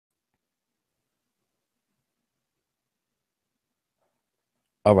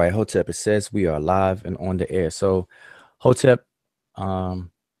All right, Hotep, it says we are live and on the air. So, Hotep, um,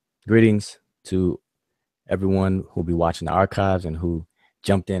 greetings to everyone who'll be watching the archives and who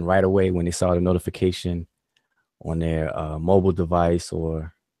jumped in right away when they saw the notification on their mobile device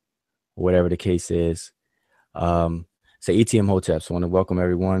or whatever the case is. Say ETM Hotep. So, I want to welcome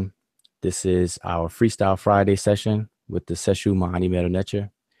everyone. This is our Freestyle Friday session with the Seshu Mahani Meronetcher.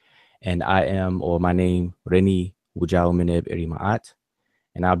 And I am, or my name, Reni Wujao Meneb Erimaat.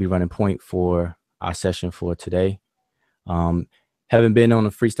 And I'll be running point for our session for today. Um, haven't been on the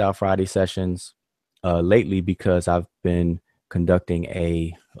Freestyle Friday sessions lately because I've been conducting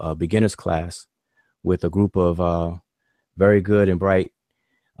a beginner's class with a group of very good and bright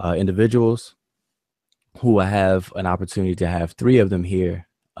individuals who I have an opportunity to have three of them here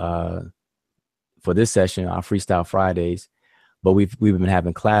for this session, our Freestyle Fridays. But we've been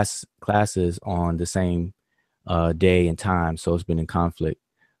having classes on the same day and time, so it's been in conflict.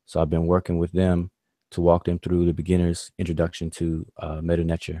 So I've been working with them to walk them through the beginner's introduction to Meta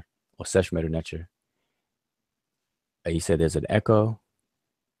Nature or Sesh Meta Nature. You said there's an echo.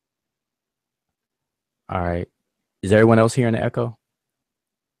 All right. Is everyone else hearing the echo?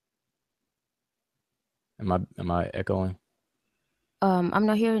 Am I echoing? I'm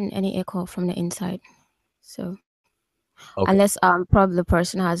not hearing any echo from the inside. So Okay. unless probably the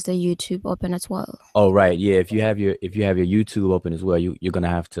person has the YouTube open as well. Oh, right. Yeah. If you have your YouTube open as well, you're gonna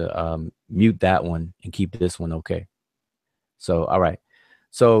have to mute that one and keep this one okay. So all right.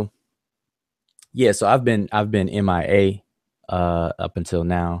 So yeah, so I've been MIA up until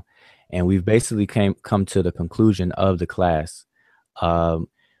now, and we've basically come to the conclusion of the class. Um,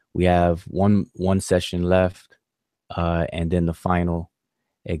 we have one session left, and then the final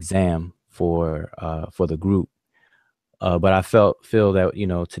exam for the group. But I feel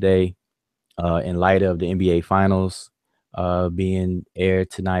that today, in light of the NBA finals being aired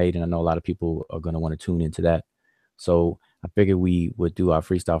tonight, and I know a lot of people are going to want to tune into that. So I figured we would do our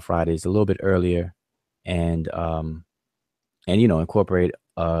Freestyle Fridays a little bit earlier, and incorporate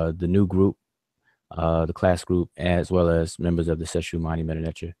the new group, the class group, as well as members of the Seshu Mani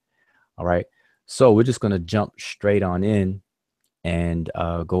Metanetra. All right. So we're just gonna jump straight on in and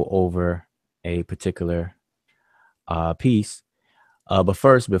go over a particular piece. But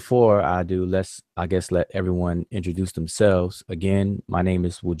first, before I do, I guess let everyone introduce themselves. Again, my name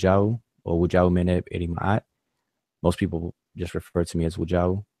is Wujau or Wujau Meneb Erimaat. Most people just refer to me as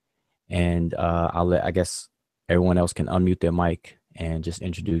Wujau. And I guess everyone else can unmute their mic and just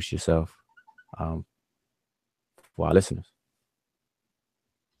introduce yourself um, for our listeners.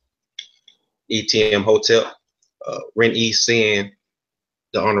 ETM Hotel, Ren E. seeing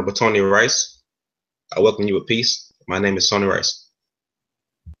the Honorable Tony Rice. I welcome you with peace. My name is Tony Rice.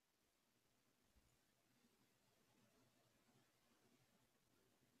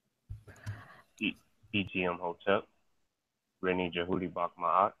 ETM Hotel, Rennie Jahudi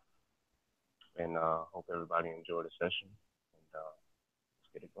Bakmaat, and hope everybody enjoyed the session. And let's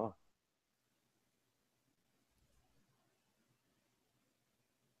get it going.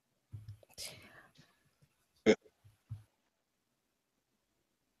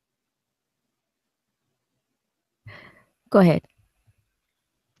 Go ahead.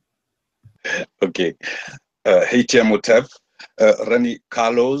 Okay. HTM Motep, Reni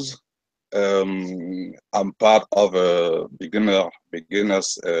Carlos. I'm part of a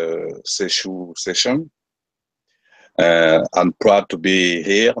beginners session. I'm proud to be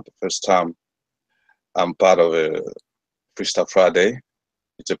here. The first time I'm part of a Freestyle Friday.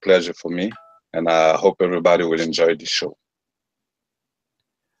 It's a pleasure for me, and I hope everybody will enjoy the show.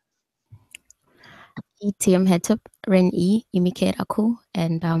 ETM heads up, Ren E, Imike Aku,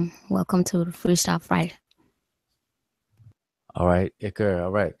 and welcome to Freestyle Friday. All right, Iker.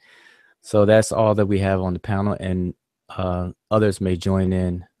 All right. So that's all that we have on the panel, and others may join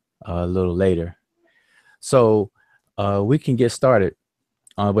in a little later. So we can get started.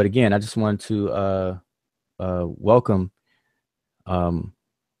 But again, I just wanted to welcome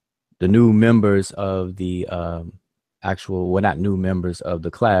the new members of the well, not new members of the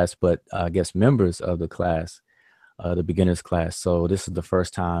class, but I guess members of the class, the beginners class. So this is the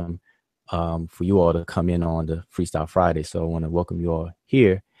first time for you all to come in on the Freestyle Friday. So I want to welcome you all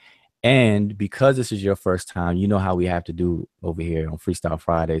here. And because this is your first time, you know how we have to do over here on Freestyle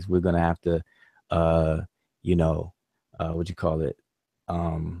Fridays. We're going to have to, what you call it?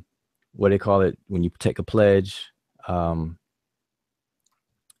 What they call it when you take a pledge. You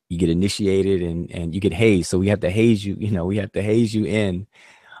get initiated and you get hazed. So we have to haze you, we have to haze you in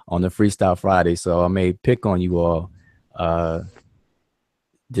on the Freestyle Friday. So I may pick on you all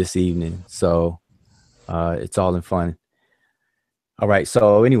this evening. So it's all in fun. All right.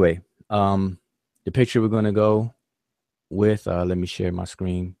 So anyway, the picture we're gonna go with. Let me share my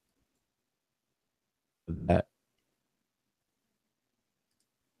screen. That,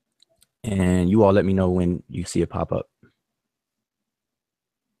 and you all let me know when you see it pop up.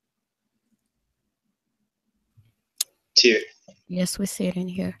 Tier. Yes, we see it in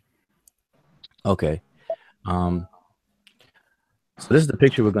here. Okay. So this is the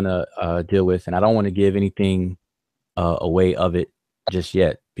picture we're gonna deal with, and I don't want to give anything away of it just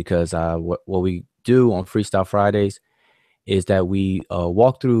yet, because what we do on Freestyle Fridays is that we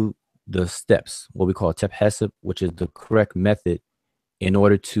walk through the steps, what we call tep hesep, which is the correct method in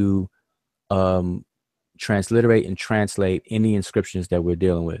order to transliterate and translate any inscriptions that we're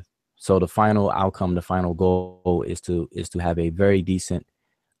dealing with. So the final outcome, the final goal is to have a very decent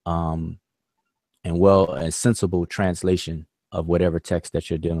and sensible translation of whatever text that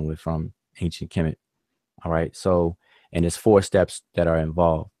you're dealing with from ancient Kemet. All right. So, and there's 4 steps that are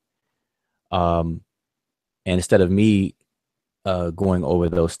involved. And instead of me going over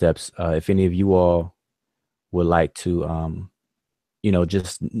those steps, if any of you all would like to,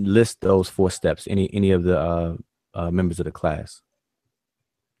 just list those 4 steps, any of the members of the class.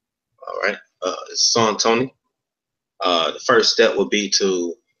 All right. It's on Tony. The first step would be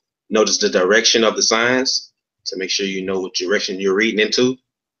to notice the direction of the signs to make sure you know what direction you're reading into.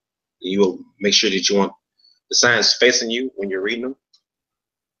 You will make sure that you want the signs facing you when you're reading them.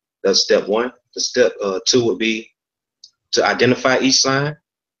 That's step 1. The step 2 would be to identify each sign,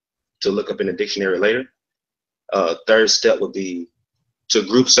 to look up in the dictionary later. Third step would be to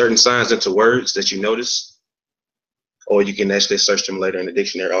group certain signs into words that you notice, or you can actually search them later in the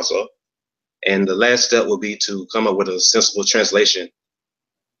dictionary also. And the last step will be to come up with a sensible translation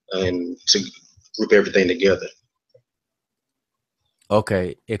and to group everything together.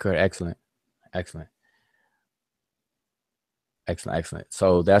 Okay, Iker, excellent.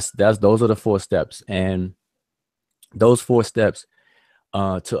 So those are the 4 steps, and those 4 steps,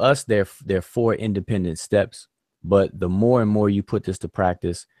 to us, they're 4 independent steps. But the more and more you put this to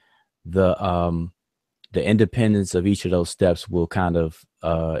practice, the independence of each of those steps will kind of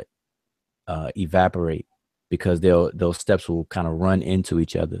evaporate, because those steps will kind of run into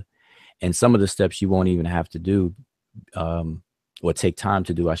each other, and some of the steps you won't even have to do, or take time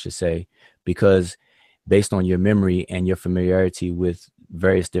to do, I should say, because based on your memory and your familiarity with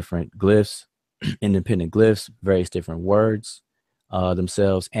various different glyphs, independent glyphs, various different words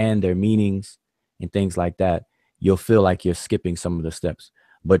themselves and their meanings and things like that, you'll feel like you're skipping some of the steps.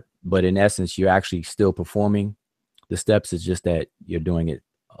 But in essence, you're actually still performing the steps. It's just that you're doing it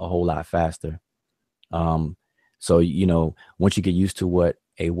a whole lot faster. So, once you get used to what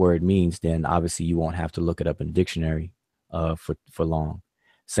a word means, then obviously you won't have to look it up in the dictionary for long.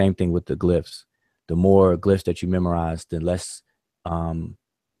 Same thing with the glyphs. The more glyphs that you memorize, the less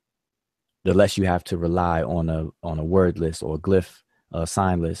you have to rely on a word list or glyph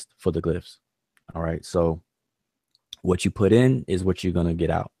sign list for the glyphs. All right. So what you put in is what you're going to get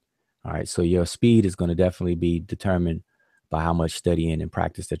out. All right. So your speed is going to definitely be determined by how much studying and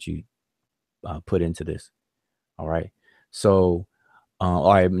practice that you put into this. All right. So,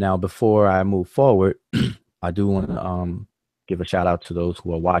 all right. Now, before I move forward, I do want to give a shout out to those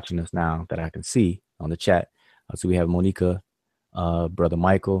who are watching us now that I can see on the chat. So we have Monica, brother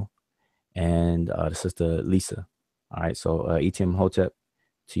Michael, and the sister Lisa. All right. So ETM Hotep,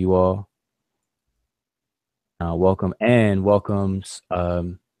 to you all. Welcome, and welcomes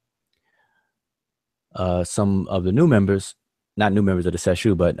some of the new members, not new members of the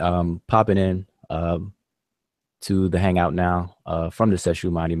Seshu, but popping in to the hangout now from the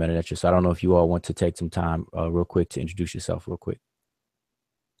Seshu Mighty Metanetra. So I don't know if you all want to take some time real quick to introduce yourself real quick.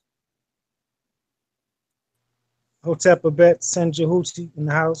 Hotep Abet Senjahuti in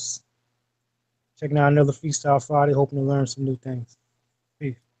the house. Checking out another Freestyle Friday, hoping to learn some new things.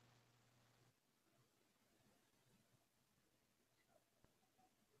 Peace.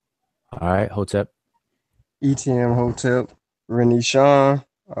 All right, Hotep. ETM Hotep, Rennie Sean.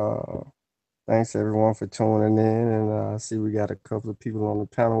 Thanks everyone for tuning in, and I see we got a couple of people on the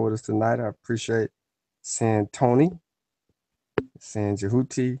panel with us tonight. I appreciate seeing Tony, seeing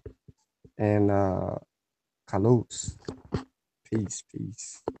Jehuti, and Kalos. Peace.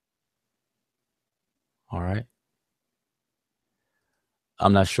 All right.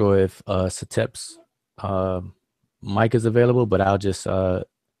 I'm not sure if Satep's mic is available, but I'll just let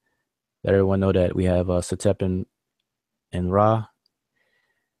everyone know that we have Satep and Ra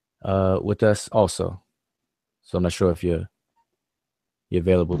with us also. So I'm not sure if you're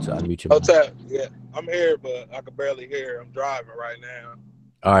available to unmute your mic. Hotep, yeah, I'm here, but I can barely hear. I'm driving right now.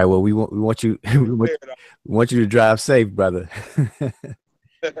 All right. Well, we want you we want you to drive safe, brother.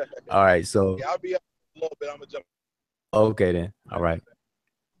 All right. So Yeah, I'll be up a little bit. I'm gonna jump. okay then. All right.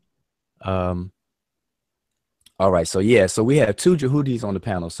 Um. All right. So yeah. So we have two Jehudis on the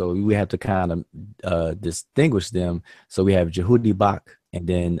panel. So we have to kind of distinguish them. So we have Jehudi Bak and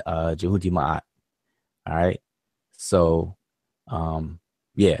then Jehudi Ma'at. All right. So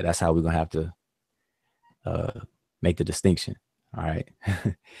yeah, that's how we're gonna have to make the distinction. All right.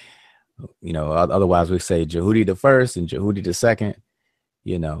 You know, otherwise we say Jehudi the first and Jehudi the second,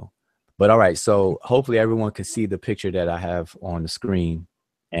 you know. But all right, so hopefully everyone can see the picture that I have on the screen.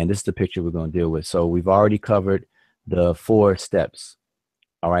 And this is the picture we're going to deal with. So we've already covered the 4 steps.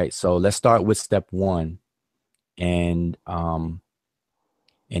 All right, so let's start with step 1. And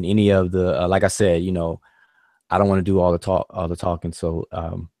any of the like I said, you know, I don't want to do all the talking. So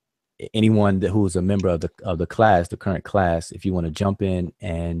anyone who's a member of the class, the current class, if you want to jump in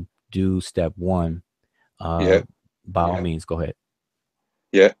and do step 1, Yeah. by all means, go ahead.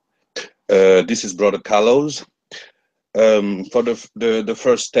 Yeah. This is Brother Carlos. For the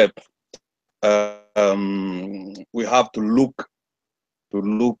first step, we have to look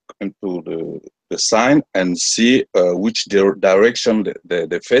into the sign and see which direction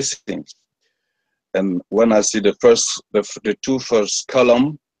they're facing. And when I see the 2 first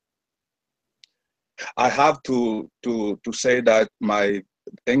column, I have to say that my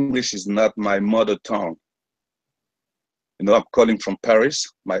English is not my mother tongue. You know, I'm calling from Paris.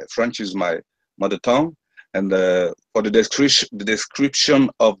 My French is my mother tongue, and for the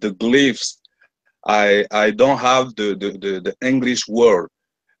description of the glyphs, I don't have the English word,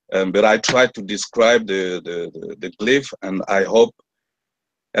 but I try to describe the glyph, and I hope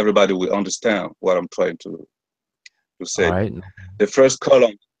everybody will understand what I'm trying to say. All right. The first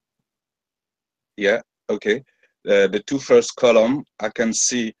column, yeah, okay. The 2 first column, I can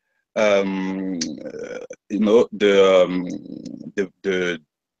see, you know, the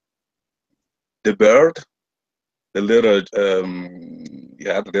bird, the little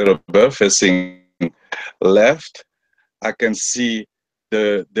the little bird facing left. I can see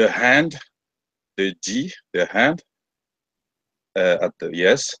the hand, the G, the hand at the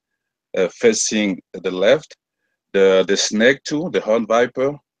yes, facing the left. The snake too, the horned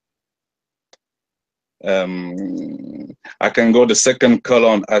viper. I can go the second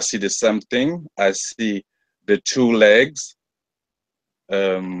column. I see the same thing. I see the 2 legs.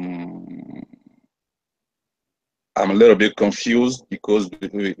 I'm a little bit confused because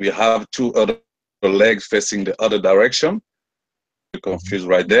we have 2 other legs facing the other direction. Confused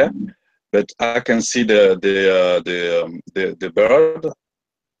right there, but I can see the bird,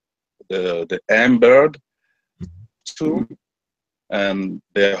 the M bird too, and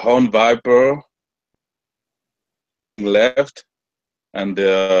the horned viper left, and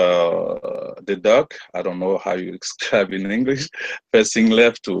the duck. I don't know how you describe in English, facing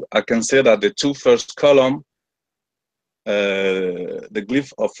left too. I can say that the 2 first column, the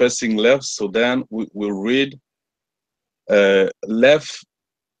glyph of facing left. So then we will read left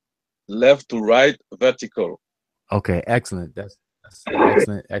to right vertical. Okay, excellent. That's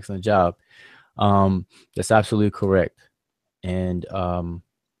excellent job. That's absolutely correct. And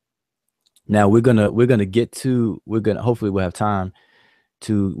now hopefully we'll have time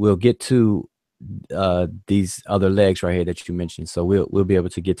we'll get to these other legs right here that you mentioned. So we'll be able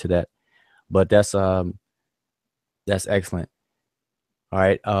to get to that. But that's excellent. All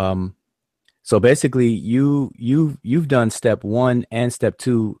right. So basically you've done step 1 and step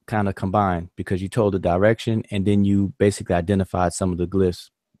 2 kind of combined, because you told the direction and then you basically identified some of the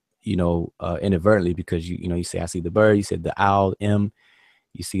glyphs, you know, inadvertently, because you say, I see the bird, you said the owl, M,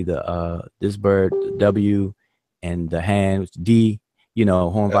 you see the this bird, W, and the hand, D, you know,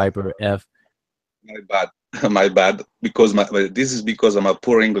 horn viper, F. My bad. My bad. Because this is because I'm a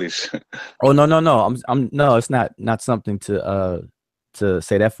poor English. Oh no. No, it's not something to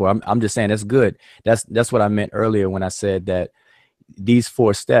say that for. I'm just saying that's good. That's what I meant earlier when I said that these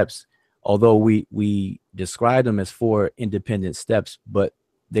 4 steps, although we describe them as 4 independent steps, but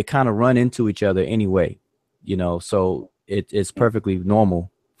they kind of run into each other anyway, you know, so it's perfectly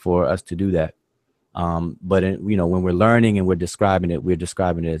normal for us to do that. But you know, when we're learning and we're describing it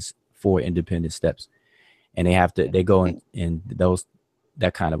as 4 independent steps, and they go in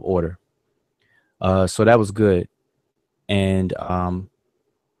that kind of order. So that was good. And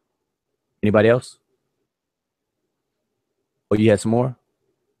anybody else? Oh, you had some more?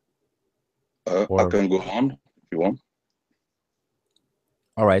 I can go on if you want.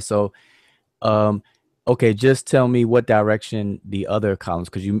 All right. So, okay, just tell me what direction the other columns,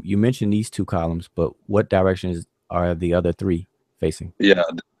 because you mentioned these 2 columns, but what directions are the other 3 facing? Yeah,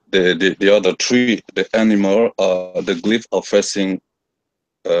 the other three, the animal, the glyph are facing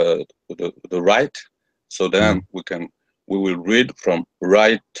the right. So then we will read from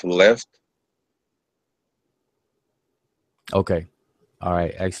right to left. Okay. All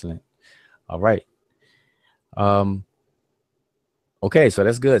right. Excellent. All right. Um, okay. So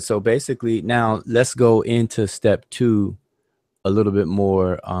that's good. So basically now let's go into step 2 a little bit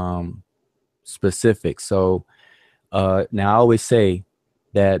more specific. So now I always say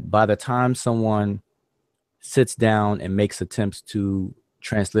that by the time someone sits down and makes attempts to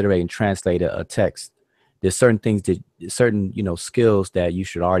transliterate and translate a text, there's certain things that certain, skills that you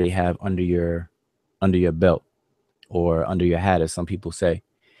should already have under your belt or under your hat, as some people say.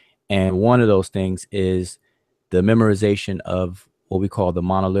 And one of those things is the memorization of what we call the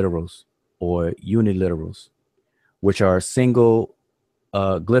monoliterals or uniliterals, which are single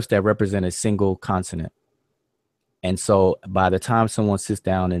glyphs that represent a single consonant. And so by the time someone sits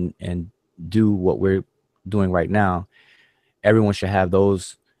down and do what we're doing right now, everyone should have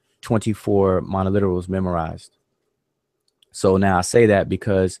those 24 monoliterals memorized. So now I say that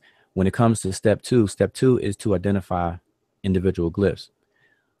because when it comes to step two is to identify individual glyphs.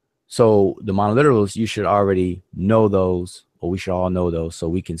 So the monoliterals, you should already know those, or we should all know those, so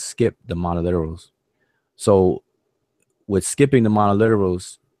we can skip the monoliterals. So with skipping the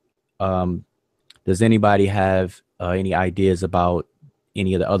monoliterals, does anybody have any ideas about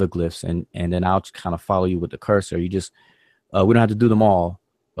any of the other glyphs? And then I'll just kind of follow you with the cursor. You just, we don't have to do them all,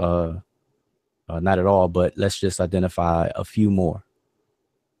 not at all, but let's just identify a few more.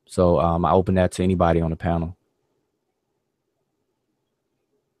 So I open that to anybody on the panel.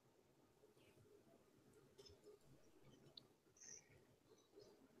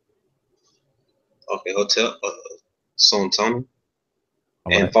 Okay, hotel. Son Tony.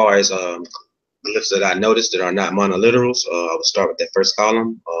 All And right. as far as glyphs that I noticed that are not monoliterals, I would start with that first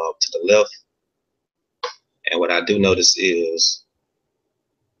column to the left. And what I do notice is,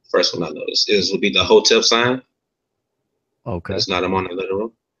 first one I notice is would be the hotel sign. Okay. It's not a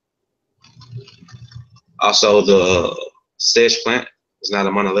monoliteral. Also, the sedge plant is not a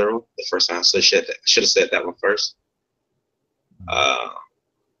monoliteral. The first time, so I should have said that one first.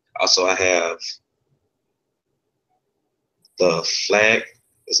 Also, I have the flag.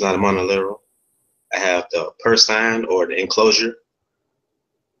 It's not a monoliteral. I have the per sign or the enclosure.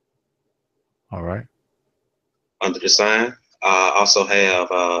 All right. Under the sign. I also have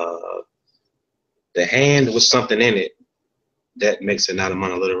the hand with something in it that makes it not a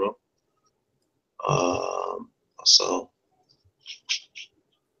monoliteral. Also,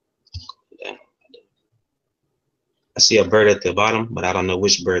 I see a bird at the bottom, but I don't know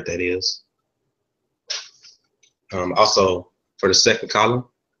which bird that is. Also, for the second column,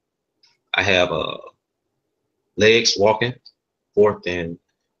 I have legs walking forth and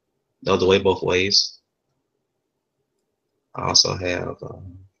the other way, both ways. I also have,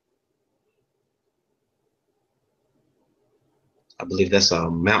 I believe that's a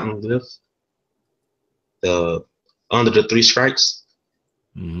mountain glyph. The under the three strikes.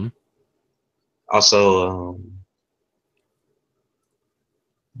 Mm-hmm. Also,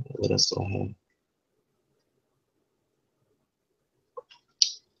 what else do I have?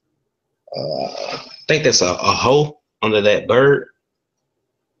 I think that's a hoe under that bird.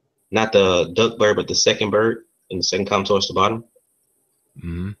 Not the duck bird, but the second bird in the second column towards the bottom.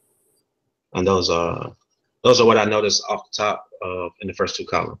 Mm-hmm. And those are what I noticed off the top in the first two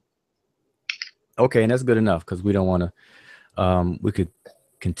columns. Okay, and that's good enough because we don't want to. We could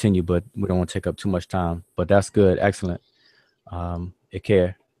continue, but we don't want to take up too much time. But that's good, excellent.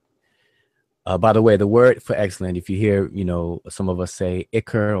 Iker. By the way, the word for excellent, if you hear, some of us say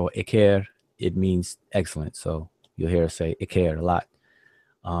Iker or Iker, it means excellent. So you'll hear us say Iker a lot.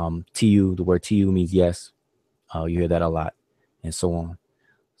 Tu, the word tu means yes. You hear that a lot, and so on.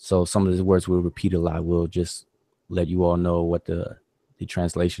 So some of the words we'll repeat a lot. We'll just let you all know what the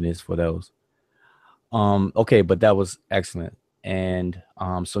translation is for those. Okay, but that was excellent. And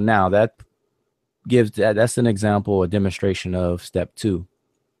so now that that's an example, a demonstration of step 2.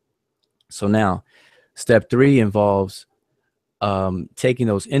 So now step 3 involves taking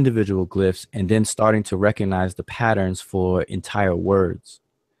those individual glyphs and then starting to recognize the patterns for entire words.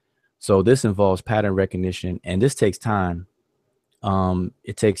 So this involves pattern recognition, and this takes time.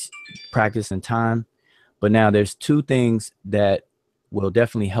 It takes practice and time, but now there's 2 things that will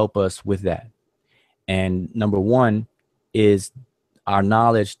definitely help us with that. And number 1 is our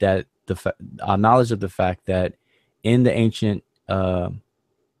knowledge that our knowledge of the fact that in the ancient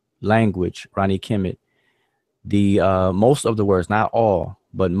language, Rani Kemet, the most of the words, not all,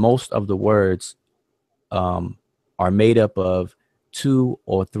 but most of the words are made up of 2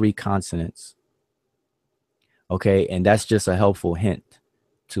 or 3 consonants. Okay, and that's just a helpful hint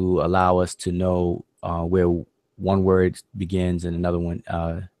to allow us to know where one word begins and another one,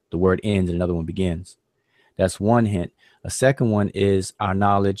 the word ends and another one begins. That's one hint. A second one is our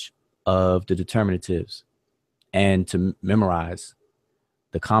knowledge of the determinatives and to memorize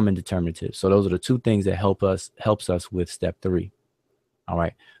the common determinatives. So those are the 2 things that helps us with step 3. All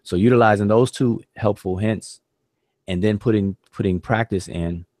right. So utilizing those 2 helpful hints and then putting practice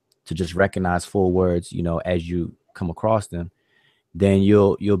in to just recognize full words, you know, as you come across them, then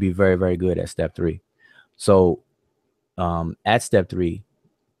you'll be very, very good at step 3. So at step 3,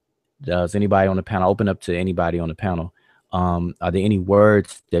 does anybody on the panel, open up to anybody on the panel, are there any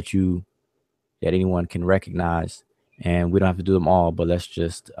words that anyone can recognize? And we don't have to do them all, but let's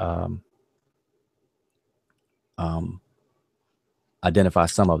just identify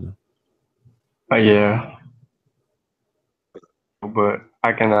some of them. Yeah, but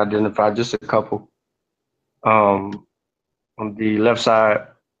I can identify just a couple. On the left side,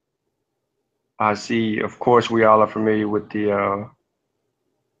 I see, of course, we all are familiar with the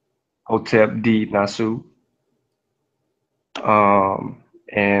Hotep D Nasu.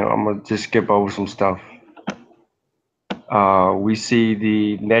 And I'm gonna just skip over some stuff. We see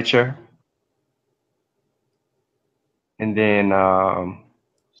the nature, and then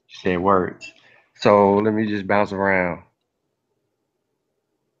say words. So let me just bounce around.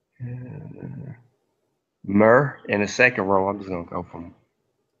 Mer in the second row. I'm just gonna go from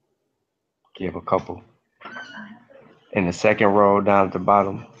give a couple. In the second row down at the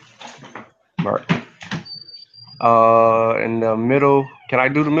bottom. Mer. In the middle. Can I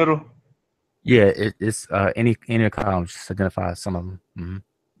do the middle? Yeah, it's any columns. Just identify some of them. Mm-hmm.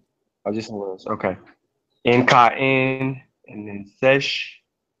 I just was okay. NKN and then sesh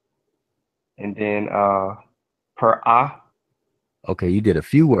and then per a. Okay, you did a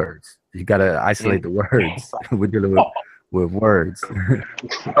few words. You gotta isolate the words. We're dealing with words.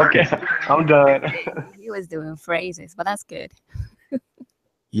 Okay, I'm done. He was doing phrases, but that's good.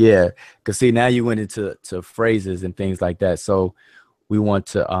 Yeah, because see, now you went into phrases and things like that. So we want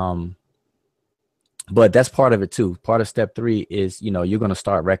to but that's part of it too. Part of step 3 is, you know, you're gonna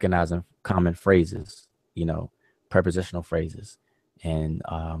start recognizing common phrases, you know, prepositional phrases and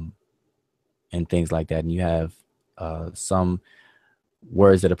things like that. And you have some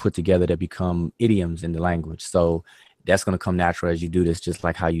words that are put together that become idioms in the language. So that's going to come natural as you do this, just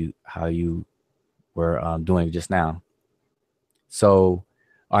like how you were doing it just now. So,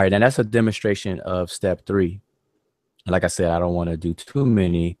 all right, and that's a demonstration of step 3. Like I said, I don't want to do too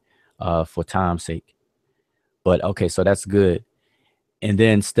many for time's sake, but okay, so that's good. And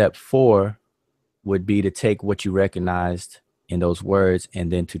then step 4 would be to take what you recognized in those words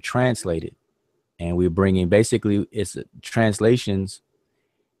and then to translate it. And we're bringing, basically, it's translations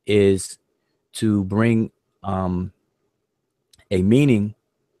is to bring a meaning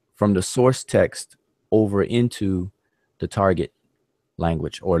from the source text over into the target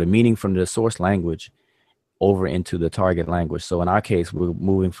language, or the meaning from the source language over into the target language. So in our case, we're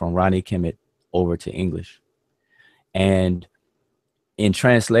moving from Ronnie Kemet over to English. And in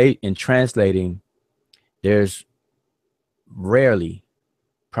translating, there's rarely,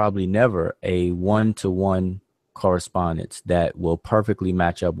 probably never, a one-to-one correspondence that will perfectly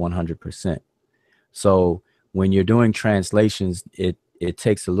match up 100%. So when you're doing translations, it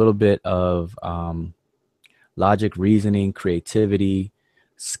takes a little bit of logic, reasoning, creativity,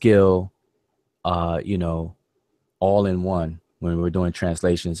 skill, you know, all in one when we're doing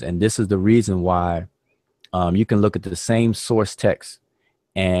translations. And this is the reason why you can look at the same source text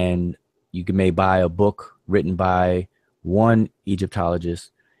and you may buy a book written by one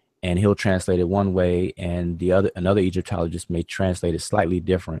Egyptologist and he'll translate it one way, and another Egyptologist may translate it slightly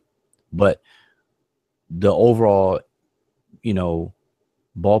different. But the overall, you know,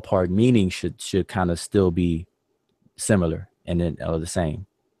 ballpark meaning should kind of still be similar and then the same.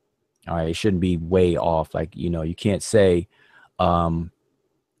 All right, it shouldn't be way off. Like, you know, you can't say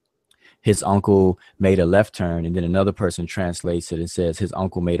his uncle made a left turn and then another person translates it and says his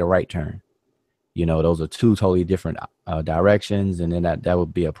uncle made a right turn. You know, those are 2 totally different directions, and then that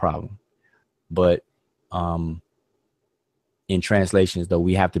would be a problem. But in translations, though,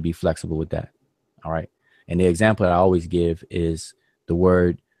 we have to be flexible with that. All right. And the example that I always give is the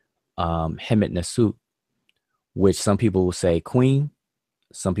word Hemet Nesut, which some people will say queen,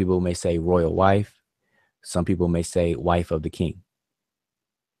 some people may say royal wife, some people may say wife of the king,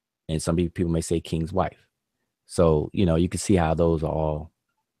 and some people may say king's wife. So, you know, you can see how those are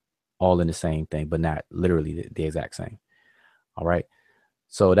all in the same thing, but not literally the exact same. All right.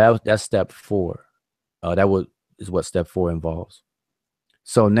 So that's step 4. Is what step 4 involves.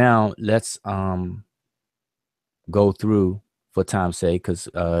 So now let's go through for time's sake, because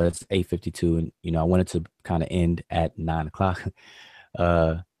it's 8:52, and I wanted to kind of end at 9 o'clock.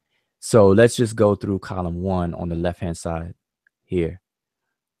 So let's just go through column 1 on the left hand side here.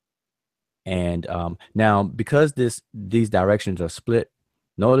 And now, because these directions are split,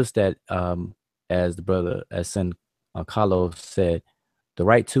 notice that as the brother, as Sen Carlos said, the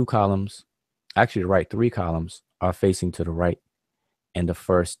right 2 columns, actually the right 3 columns, are facing to the right, and the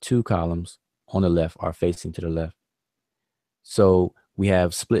first 2 columns on the left are facing to the left. So we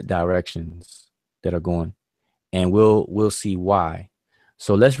have split directions that are going, and we'll see why.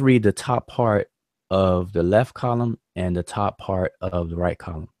 So let's read the top part of the left column and the top part of the right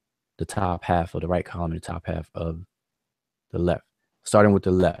column. The top half of the right column and the top half of the left. Starting with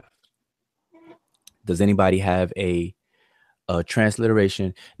the left. Does anybody have a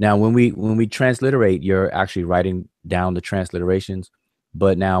transliteration? Now, when we transliterate, you're actually writing down the transliterations.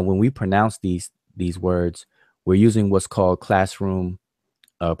 But now, when we pronounce these words, we're using what's called classroom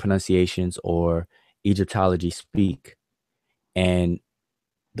pronunciations or Egyptology speak, and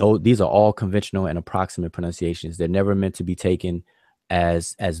though these are all conventional and approximate pronunciations, they're never meant to be taken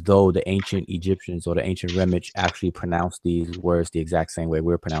as though the ancient Egyptians or the ancient Remich actually pronounced these words the exact same way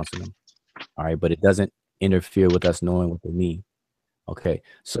we're pronouncing them. All right, but it doesn't interfere with us knowing what they mean. Okay,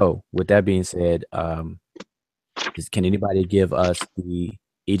 so with that being said, can anybody give us the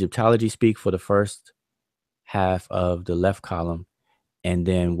Egyptology speak for the first half of the left column, and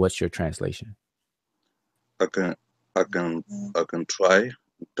then what's your translation? I can try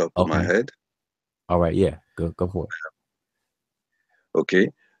top of my head. All right, yeah, go for it. Okay.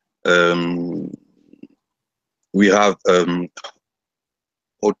 We have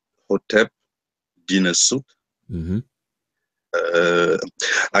Hotep Dinesut. Mm-hmm.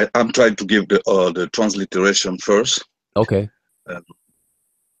 I'm trying to give the transliteration first. Okay.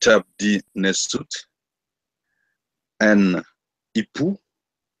 Hotep Dinesut and Ipu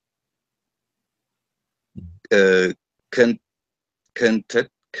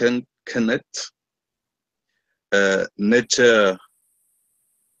Kenet nature.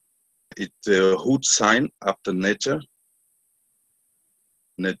 It's a hood sign after nature.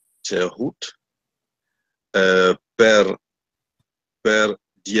 Nature hood. Per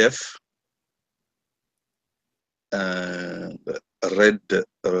Dief. Red.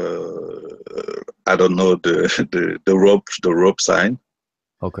 I don't know the rope sign.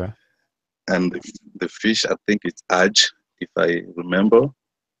 Okay. And the fish, I think it's Aj, if I remember.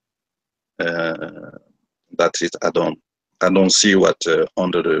 That's it. I don't see what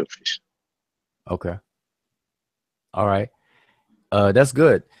under the fish. Okay. All right. That's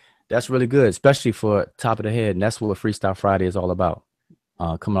good. That's really good, especially for top of the head. And that's what Freestyle Friday is all about.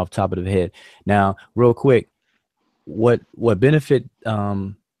 Coming off top of the head. Now, real quick, what benefits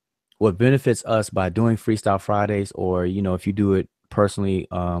us by doing Freestyle Fridays, or if you do it personally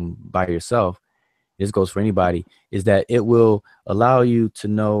by yourself, this goes for anybody, is that it will allow you to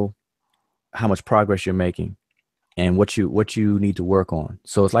know how much progress you're making and what you need to work on.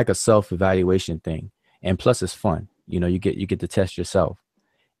 So it's like a self-evaluation thing, and plus it's fun. You get to test yourself,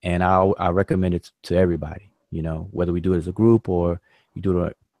 and I recommend it to everybody. Whether we do it as a group or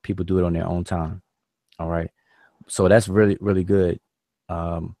people do it on their own time. All right. So that's really, really good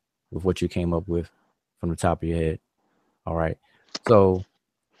with what you came up with from the top of your head. All right. So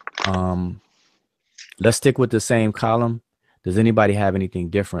let's stick with the same column. Does anybody have anything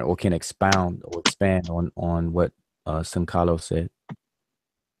different or can expound or expand on what San Carlos said?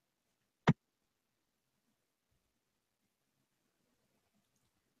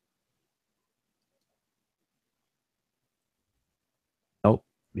 Nope.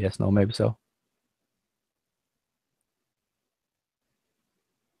 Yes, no, maybe so.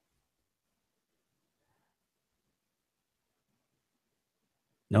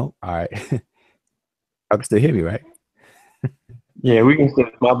 No? All right. I can still hear me, right? Yeah, we can still.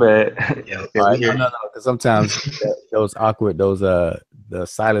 My bad. Yeah, All right. we hear No, because sometimes those awkward, the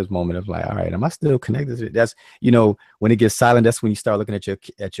silence moment of like, all right, am I still connected to it? That's when it gets silent, that's when you start looking at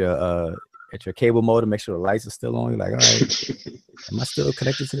your cable modem, make sure the lights are still on. You're like, all right, am I still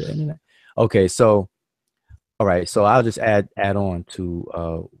connected to the internet? Okay, so all right, so I'll just add on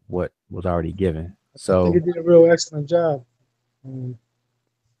to what was already given. So I think you did a real excellent job.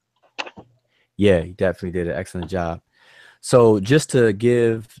 Yeah, he definitely did an excellent job. So just to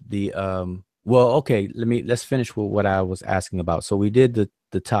give the well, okay, let's finish with what I was asking about. So we did the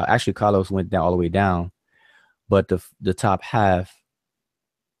top. Actually, Carlos went down all the way down, but the top half,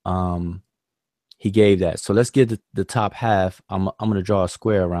 he gave that. So let's get the top half. I'm gonna draw a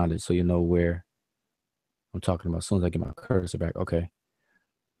square around it so you know where I'm talking about. As soon as I get my cursor back, okay.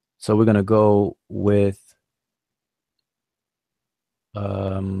 So we're gonna go with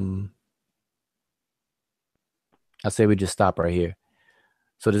I say we just stop right here.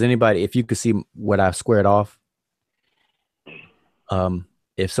 So does anybody, if you could see what I've squared off,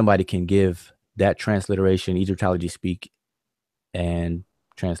 if somebody can give that transliteration, Egyptology speak, and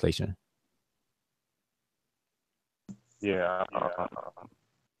translation. Yeah, I'll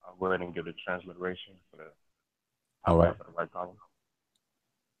go ahead and give the transliteration for the All right. for the right column.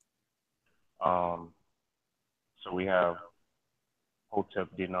 So we have Hotep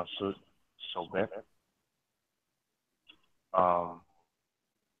Dinasut Sobek.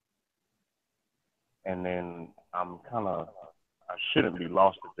 And then I shouldn't be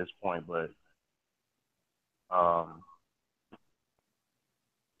lost at this point, but I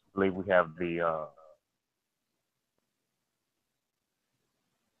believe we have the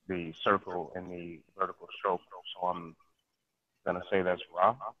circle and the vertical stroke. So I'm gonna say that's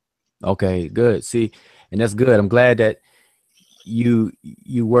Ra. Okay, good. See, and that's good. I'm glad that you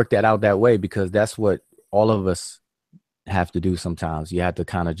worked that out that way, because that's what all of us have to do sometimes. You have to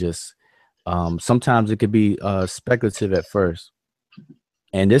kind of just sometimes it could be speculative at first.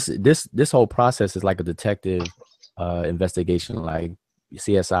 And this whole process is like a detective investigation, like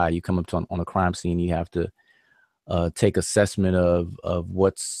CSI. You come up to on a crime scene, you have to take assessment of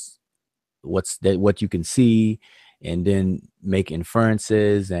what's what you can see, and then make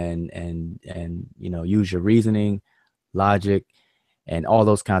inferences and use your reasoning, logic, and all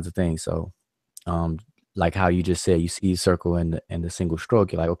those kinds of things. So like how you just said, you see a circle and the single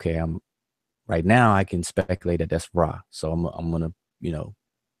stroke, you're like, okay, I'm right now I can speculate that that's Ra. So I'm gonna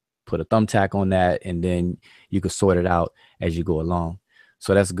put a thumbtack on that, and then you can sort it out as you go along.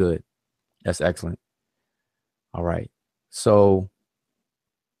 So that's good. That's excellent. All right. So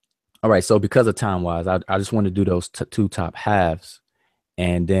because of time wise, I just want to do those two top halves,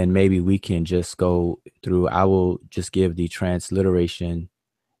 and then maybe we can just go through. I will just give the transliteration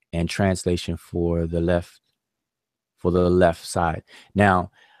and translation for the left side.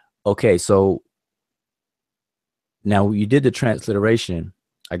 Now, okay, so now you did the transliteration,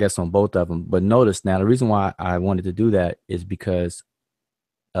 I guess, on both of them. But notice now, the reason why I wanted to do that is because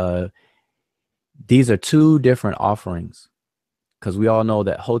these are two different offerings. Because we all know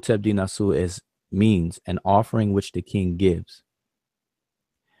that Hotep Dinasu means an offering which the king gives.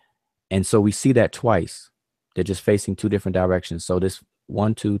 And so we see that twice. They're just facing two different directions. So this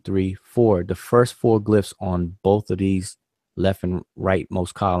 1, 2, 3, 4, the first four glyphs on both of these left and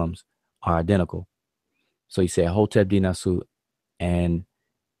rightmost columns are identical. So you say Hotep Dinasu, and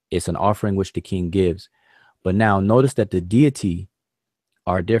it's an offering which the king gives. But now notice that the deity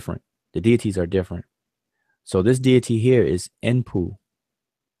are different. The deities are different. So this deity here is Enpu.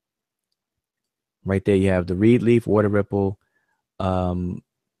 Right there you have the reed leaf, water ripple, the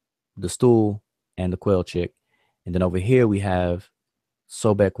stool, and the quail chick. And then over here we have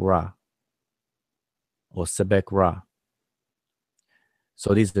Sobek Ra, or Sebek Ra.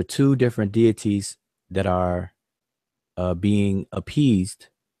 So these are two different deities that are being appeased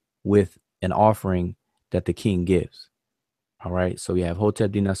with an offering that the king gives. All right. So we have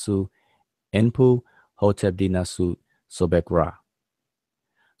Hotep Dinasu Enpu, Hotep Dinasu Sobek Ra.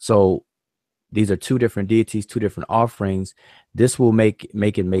 So these are two different deities, two different offerings. This will make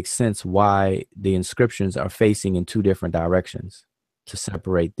it make sense why the inscriptions are facing in two different directions, to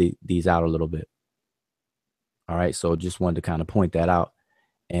separate these out a little bit. All right. So just wanted to kind of point that out.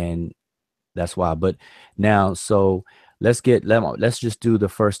 And that's why. But now, so let's just do the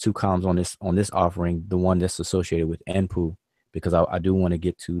first two columns on this offering, the one that's associated with Enpu, because I do want to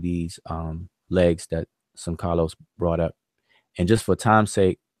get to these legs that San Carlos brought up. And just for time's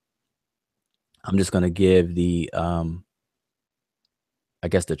sake, I'm just going to give the I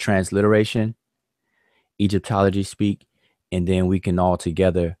guess the transliteration, Egyptology speak, and then we can all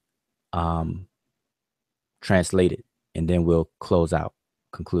together translate it, and then we'll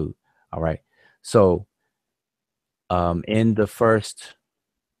conclude. All right. So in the first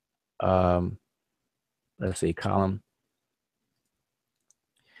let's see, column,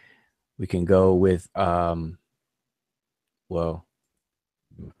 we can go with well,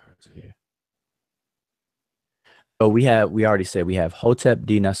 so we already said we have Hotep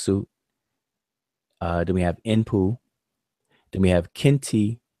Dinasu, then we have Enpu, then we have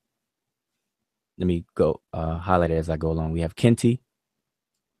Kinti. Let me go highlight it as I go along. We have Kinti,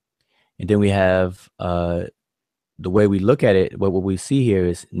 and then we have the way we look at it, what we see here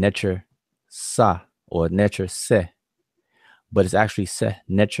is Necher Sa, or Necher Se, but it's actually Se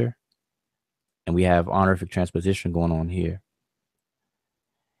Necher, and we have honorific transposition going on here.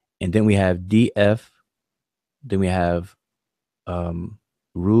 And then we have DF, then we have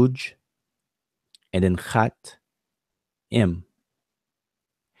Rouge, and then Khat, M.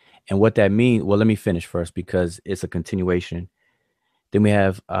 And what that means, well, let me finish first because it's a continuation. Then we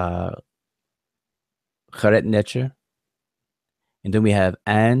have Kharet Necher, and then we have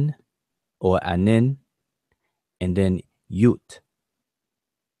An or Anin, and then Yut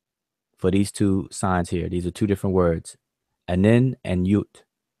for these two signs here. These are two different words, Anin and Yut.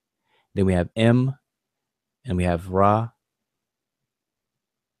 Then we have M, and we have Ra,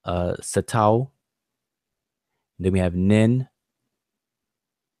 Satau. Then we have Nin.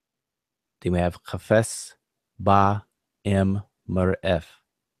 Then we have Khafes, Ba, M, Mur, F.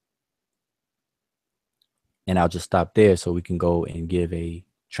 And I'll just stop there so we can go and give a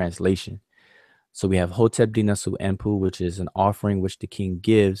translation. So we have Hotep Dinasu Enpu, which is an offering which the king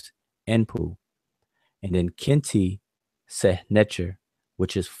gives Enpu. And then Kinti Seh Necher,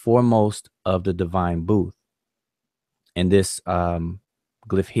 which is foremost of the divine booth. And this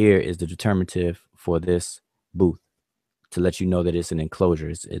glyph here is the determinative for this booth to let you know that it's an enclosure.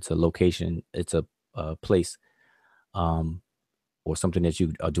 It's a location. It's a place or something that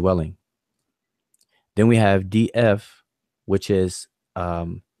you are dwelling. Then we have DF, which is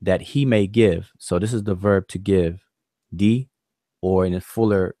that he may give. So this is the verb to give, D, or in a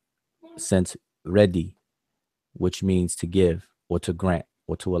fuller sense, ready, which means to give or to grant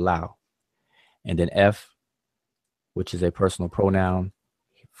or to allow. And then F, which is a personal pronoun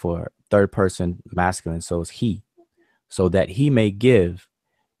for third person masculine. So it's he. So that he may give.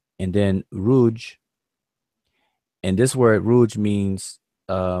 And then Rouge, and this word Rouge means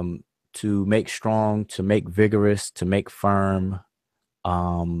to make strong, to make vigorous, to make firm,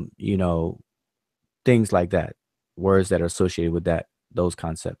 you know, things like that, words that are associated with that, those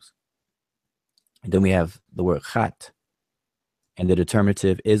concepts. And then we have the word Khat, and the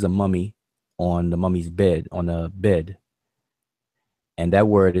determinative is a mummy on the mummy's bed, on a bed. And that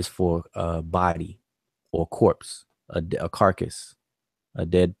word is for body or corpse, a carcass, a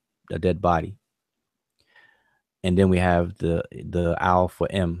dead body. And then we have the owl for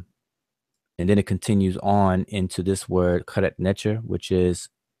M. And then it continues on into this word Kharet Necher, which is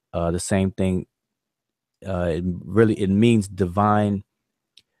the same thing. It means divine.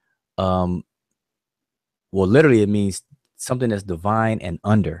 Well, literally it means something that's divine and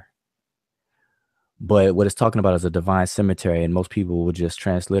under. But what it's talking about is a divine cemetery, and most people will just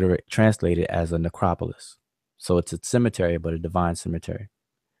translate it as a necropolis. So it's a cemetery, but a divine cemetery.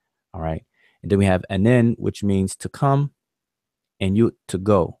 All right. And then we have Anin, which means to come, and Yut, to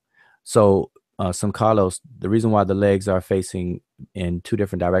go. So San Carlos, the reason why the legs are facing in two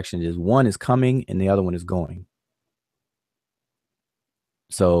different directions is one is coming and the other one is going.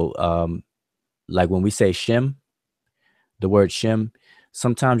 So like when we say Shem, the word Shem,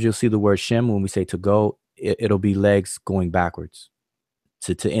 sometimes you'll see the word Shem when we say to go, it'll be legs going backwards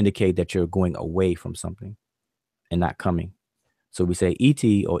to indicate that you're going away from something and not coming. So we say Et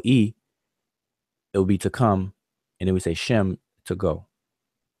or E, it'll be to come, and then we say Shem, to go.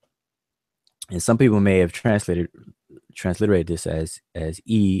 And some people may have transliterated this as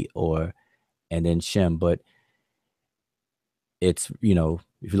E or and then Shem, but it's, you know,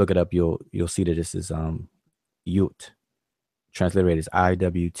 if you look it up, you'll see that this is Yut, transliterated as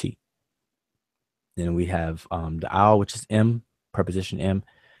IWT. Then we have the owl, which is M, preposition M,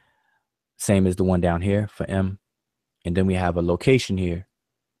 same as the one down here for M. And then we have a location here.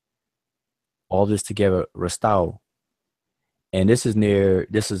 All this together, Rastao. And this is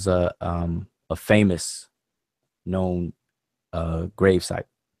a famous known gravesite,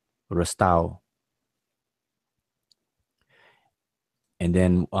 Rastao. And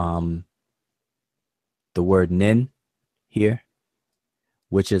then the word nin here,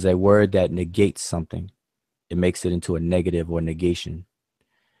 which is a word that negates something. It makes it into a negative or negation.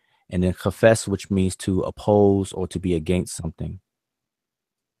 And then khafes, which means to oppose or to be against something.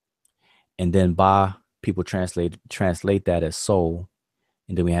 And then ba, people translate that as soul.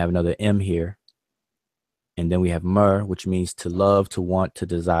 And then we have another M here. And then we have mer, which means to love, to want, to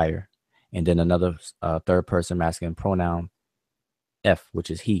desire. And then another third person masculine pronoun, F, which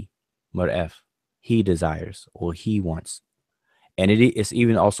is he, mer F. He desires or he wants. And it's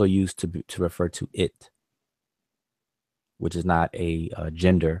even also used to refer to it, which is not a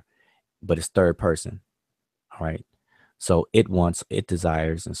gender, but it's third person. All right. So it wants, it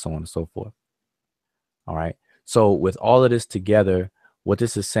desires, and so on and so forth. All right. So with all of this together, what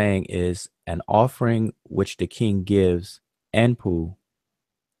this is saying is an offering which the king gives Enpu,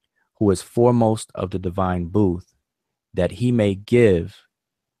 who is foremost of the divine booth, that he may give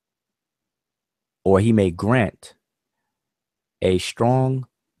or he may grant a strong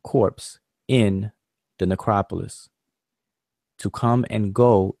corpse in the necropolis to come and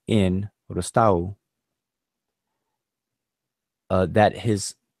go in Rustau, that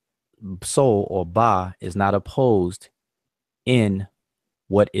his soul or Ba is not opposed in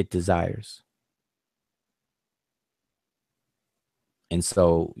what it desires. And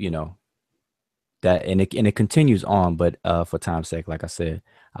so, that, and it continues on, but for time's sake, like I said,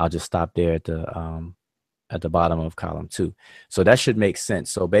 I'll just stop there at the bottom of column 2. So that should make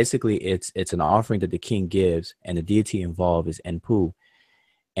sense. So basically it's an offering that the king gives, and the deity involved is Enpu.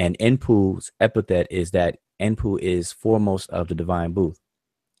 And Enpu's epithet is that Enpu is foremost of the divine booth.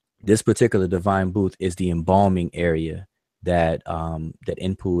 This particular divine booth is the embalming area that that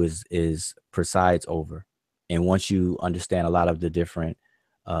Enpu is presides over. And once you understand a lot of the different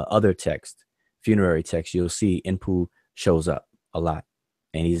other texts, funerary texts, you'll see Enpu shows up a lot,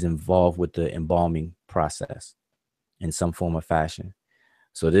 and he's involved with the embalming process in some form or fashion.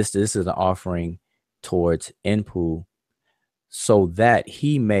 So this is an offering towards Enpu, so that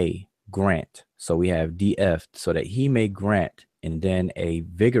he may grant. So we have DF, so that he may grant, and then a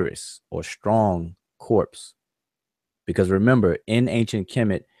vigorous or strong corpse. Because remember, in ancient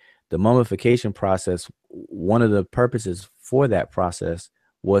Kemet, the mummification process, one of the purposes for that process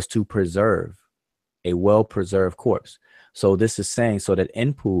was to preserve a well-preserved corpse. So this is saying so that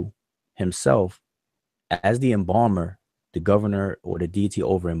Enpu himself, as the embalmer, the governor or the deity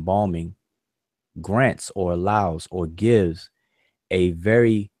over embalming, grants or allows or gives a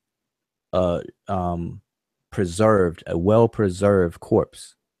very preserved, a well-preserved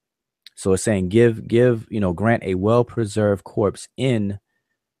corpse. So it's saying give, grant a well-preserved corpse in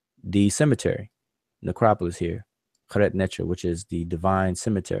the cemetery, necropolis here, Kharet Necha, which is the divine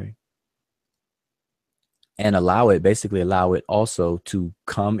cemetery. And allow it also to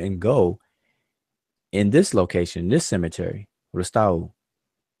come and go in this location, this cemetery, Rustau,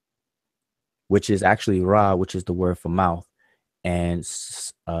 which is actually Ra, which is the word for mouth, and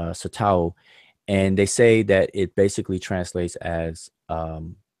Satao. And they say that it basically translates as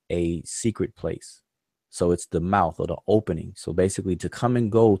a secret place. So it's the mouth or the opening. So basically to come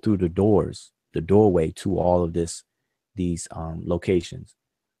and go through the doors, the doorway to all of these locations.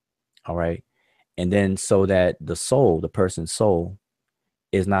 All right. And then so that the soul, the person's soul,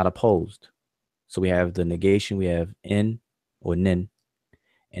 is not opposed. So we have the negation, we have in or nin.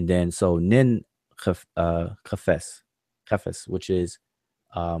 And then so nin khafes, which is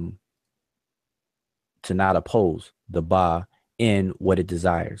to not oppose the ba in what it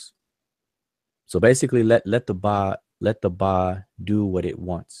desires. So basically let the ba do what it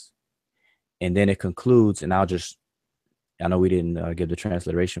wants. And then it concludes, and I know we didn't give the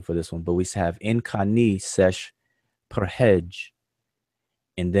transliteration for this one, but we have in kani sesh perhej,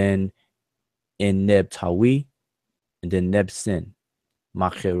 and then in neb tawi, and then neb sin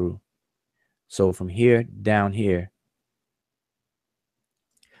macheru. So from here down here,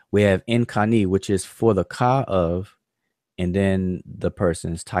 we have in kani, which is for the ka of, and then the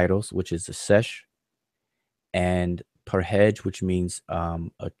person's titles, which is the sesh, and perhej, which means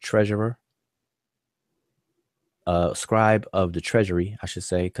a treasurer, scribe of the treasury, I should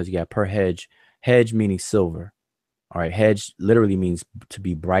say, because you got per hedge meaning silver. All right, hedge literally means to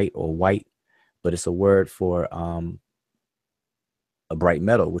be bright or white, but it's a word for a bright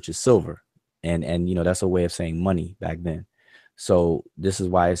metal, which is silver, and that's a way of saying money back then. So this is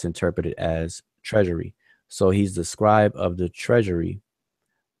why it's interpreted as treasury. So he's the scribe of the treasury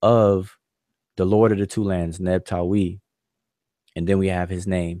of the Lord of the Two Lands, Neb Tawi, and then we have his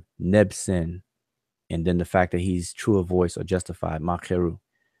name, Nebsin. And then the fact that he's true of voice or justified, Makeru.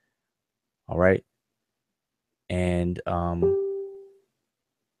 All right. And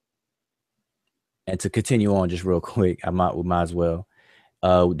to continue on just real quick, we might as well.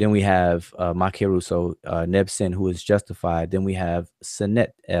 Then we have Makeru, so Nebsin, who is justified. Then we have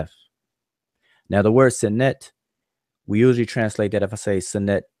Senet F. Now the word Senet, we usually translate that if I say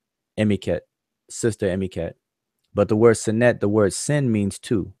Senet Emiket, sister Emiket. But the word Senet, the word sin means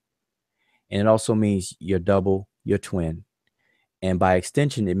two. And it also means your double, your twin. And by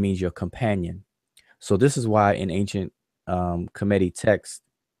extension, it means your companion. So this is why in ancient Kemetic text,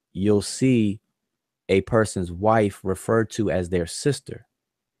 you'll see a person's wife referred to as their sister.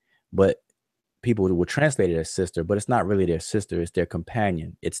 But people would translate it as sister, but it's not really their sister. It's their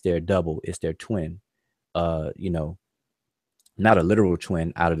companion. It's their double. It's their twin. Not a literal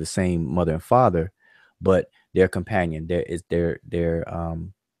twin out of the same mother and father, but their companion. Their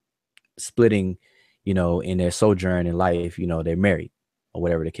splitting, in their sojourn in life, they're married or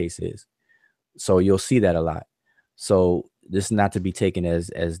whatever the case is. So you'll see that a lot. So this is not to be taken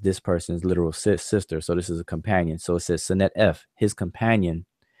as this person's literal sister. So this is a companion. So it says Senet F, his companion,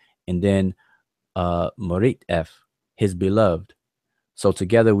 and then Morit F, his beloved. So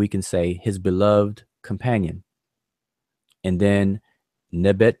together we can say his beloved companion. And then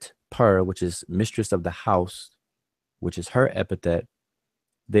Nebet Per, which is mistress of the house, which is her epithet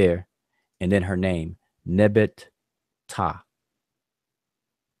there. And then her name, Nebet Ta.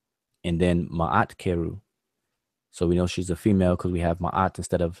 And then Ma'at Keru. So we know she's a female because we have Ma'at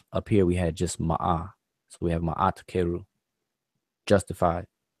instead of up here we had just Ma'a. So we have Ma'at Keru. Justified.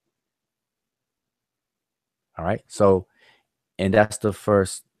 All right. So, and that's the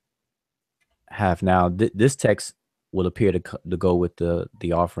first half. Now, this text will appear to go with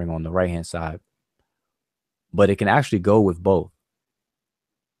the offering on the right-hand side, but it can actually go with both.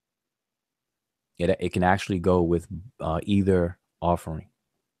 It can actually go with either offering.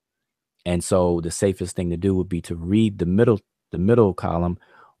 And so the safest thing to do would be to read the middle column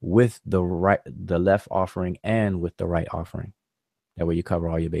with the left offering and with the right offering. That way you cover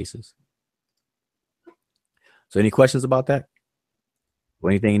all your bases. So any questions about that? Or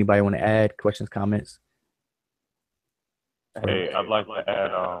anything anybody want to add? Questions, comments? Hey, I'd like to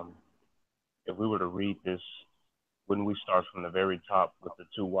add, if we were to read this, wouldn't we start from the very top with the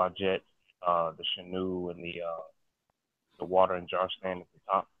two wajet, the shanu, and the water and jar stand at the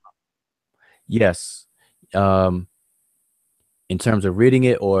top? Yes. In terms of reading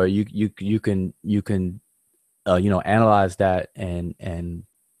it, or you can analyze that and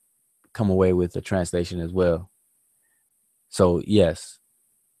come away with a translation as well. So yes,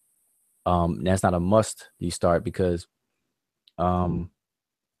 that's not a must you start because let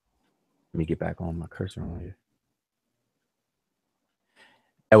me get back on my cursor on here.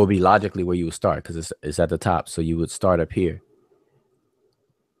 That would be logically where you would start because it's at the top. So you would start up here.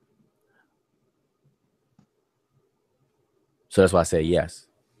 So that's why I say yes.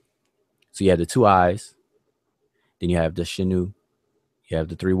 So you have the two eyes, then you have the shinu, you have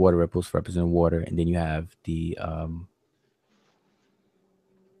the three water ripples representing water, and then you have the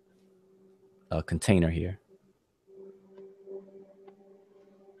container here.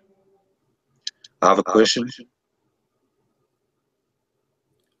 I have a question.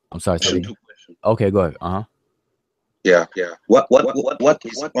 I'm sorry. Okay, go ahead. Yeah. What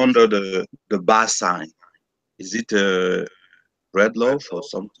is under the bar sign? Is it a red loaf or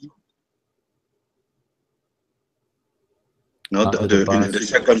something? No, the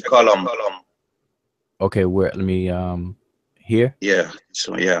second column. Okay, where? Let me here. Yeah.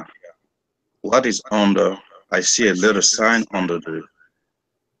 So yeah. What is under? I see a little sign under the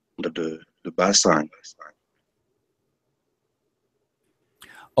bar sign.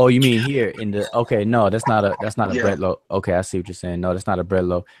 Oh, you mean here in the? Okay, no, that's not a bread loaf. Okay, I see what you're saying. No, that's not a bread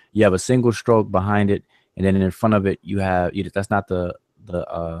loaf. You have a single stroke behind it, and then in front of it you have. That's not the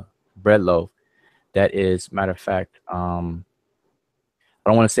bread loaf. That is, matter of fact, I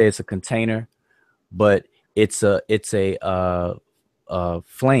don't want to say it's a container, but it's a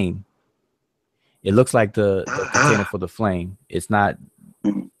flame. It looks like the container for the flame. It's not.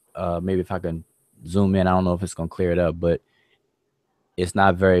 Maybe if I can zoom in, I don't know if it's gonna clear it up, but it's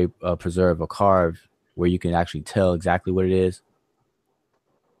not very preserved or carved where you can actually tell exactly what it is.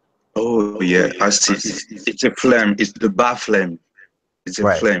 Oh yeah, I see. It's a flame. It's the bar flame. It's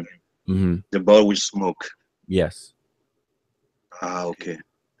a flame. Mm-hmm. The ball with smoke. Yes. Okay.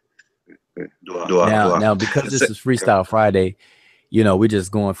 Now, because this is Freestyle Friday, we're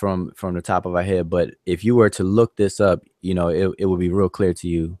just going from the top of our head. But if you were to look this up, it would be real clear to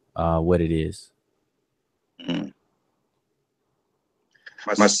you what it is. Mm.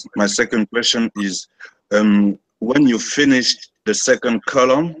 My second question is, when you finish the second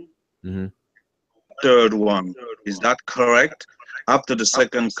column, third one, is that correct? After the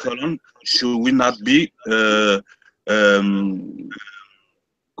second column, should we not be go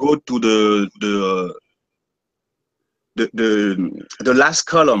to the last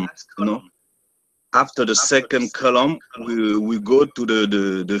column? After the second column, we go to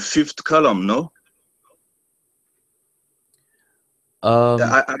the fifth column. No.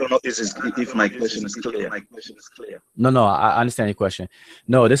 I don't know if my question is clear. No, I understand your question.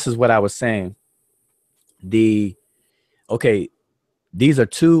 No, this is what I was saying. These are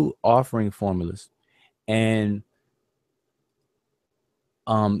two offering formulas, and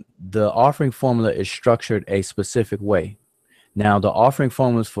the offering formula is structured a specific way. Now, the offering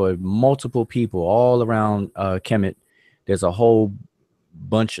formulas for multiple people all around Kemet, there's a whole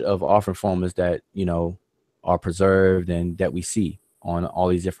bunch of offering formulas that are preserved and that we see on all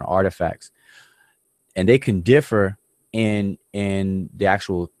these different artifacts, and they can differ in the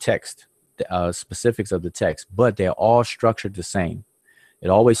actual text, specifics of the text, but they're all structured the same. It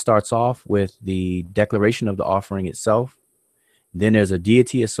always starts off with the declaration of the offering itself. Then there's a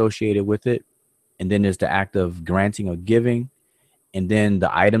deity associated with it, and then there's the act of granting or giving, and then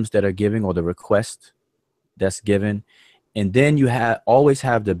the items that are giving or the request that's given, and then you always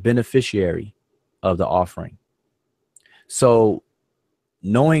have the beneficiary of the offering. So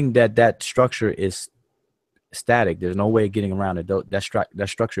knowing that that structure is static, there's no way of getting around it. That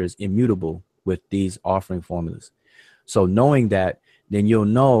structure is immutable with these offering formulas. So knowing that, then you'll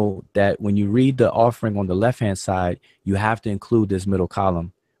know that when you read the offering on the left-hand side, you have to include this middle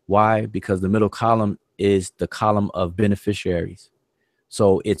column. Why? Because the middle column is the column of beneficiaries.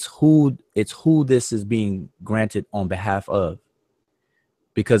 So it's who this is being granted on behalf of.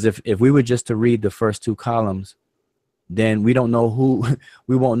 Because if we were just to read the first two columns, then we don't know who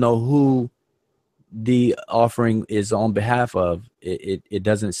we won't know who the offering is on behalf of. It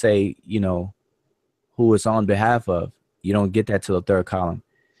doesn't say, who it's on behalf of. You don't get that till the third column.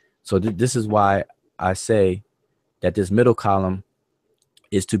 So this is why I say that this middle column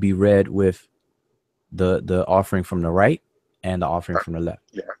is to be read with the offering from the right and the offering from the left.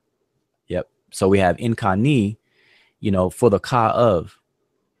 Yeah. Yep. So we have inkani, for the ka of,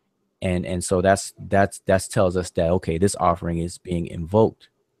 and so that's tells us that, okay, this offering is being invoked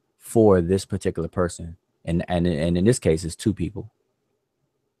for this particular person, and in this case it's two people.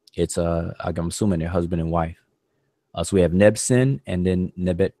 It's I'm assuming they're husband and wife. So we have Nebsin and then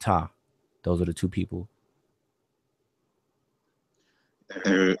Nebet Ta. Those are the two people.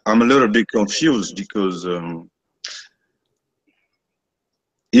 I'm a little bit confused because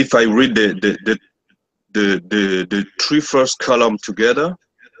if I read the three first column together,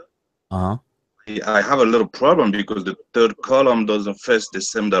 Uh-huh. I have a little problem because the third column doesn't face the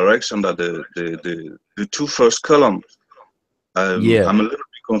same direction that the two first column. Yeah. I'm a little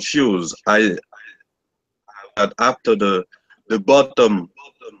bit confused. After the bottom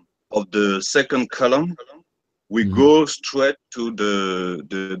of the second column, we go straight to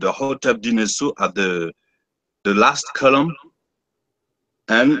the Hotep Dinesu at the last column,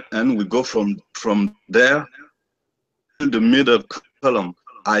 and we go from there to the middle column.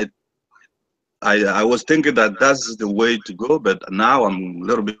 I was thinking that that's the way to go, but now I'm a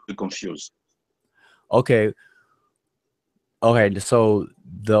little bit confused. Okay. So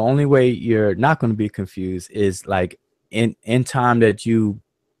the only way you're not going to be confused is like in time that you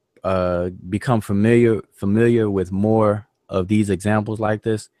become familiar with more of these examples like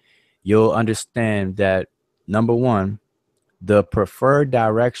this, you'll understand that, number one, the preferred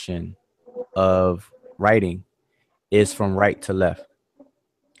direction of writing is from right to left.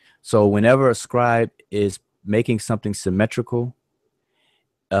 So whenever a scribe is making something symmetrical,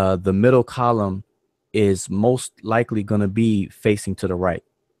 the middle column is most likely going to be facing to the right,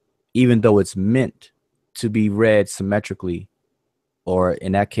 even though it's meant to be read symmetrically, or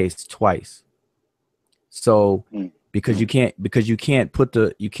in that case twice. So because you can't put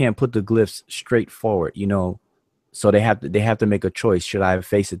the glyphs straight forward, so they have to make a choice. Should I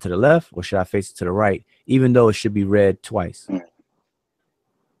face it to the left or should I face it to the right, even though it should be read twice?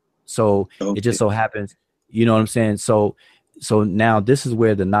 So it just so happens, you know what I'm saying? So now this is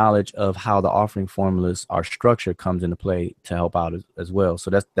where the knowledge of how the offering formulas are structured comes into play to help out as well. So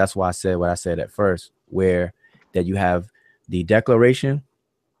that's why I said what I said at first, where that you have the declaration,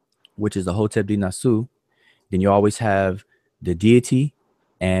 which is the Hotep Dinasu. Then you always have the deity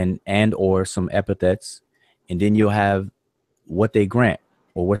and or some epithets, and then you'll have what they grant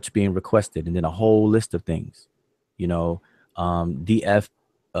or what's being requested, and then a whole list of things, DF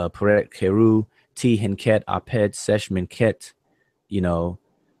Peret Keru, T Hinket, Aped, Sesh Minket,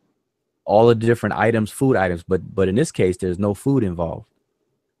 all the different items, food items, but in this case, there's no food involved.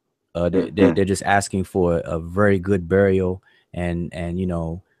 They're just asking for a very good burial and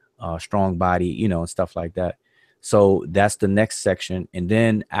strong body, and stuff like that. So that's the next section. And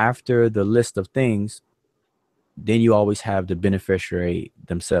then after the list of things, then you always have the beneficiary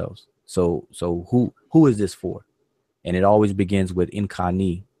themselves. So who is this for? And it always begins with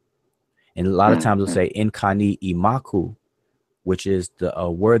Inkani. And a lot of times they'll say Inkani Imaku, which is the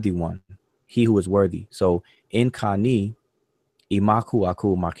worthy one, he who is worthy. So Inkani Imaku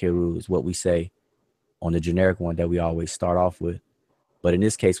Aku Makeru is what we say on the generic one that we always start off with. But in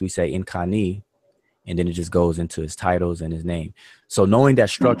this case, we say Inkani, and then it just goes into his titles and his name. So knowing that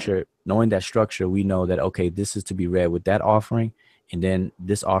structure, we know that, okay, this is to be read with that offering, and then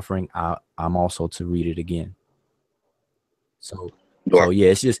this offering, I'm also to read it again. So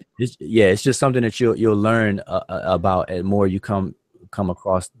yeah, it's just something that you'll learn about as more you come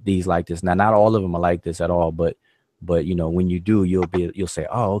across these like this. Now, not all of them are like this at all, but when you do, you'll say,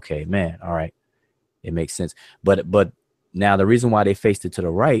 oh, okay, man, all right, it makes sense. But now the reason why they faced it to the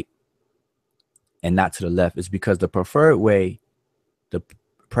right and not to the left is because the preferred way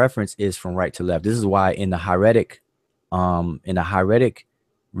preference is from right to left. This is why in the hieratic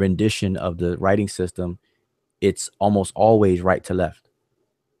rendition of the writing system, it's almost always right to left,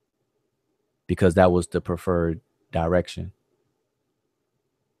 because that was the preferred direction.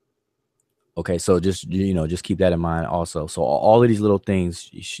 Okay, so just just keep that in mind also. So all of these little things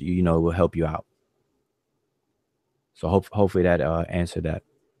will help you out. So hopefully that answered that.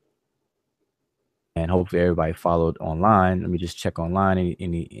 And hopefully everybody followed online. Let me just check online.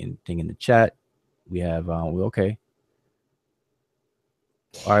 Anything in the chat? We have we're okay.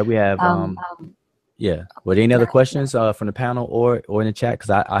 All right, we have yeah. Were there any other questions from the panel or in the chat? Because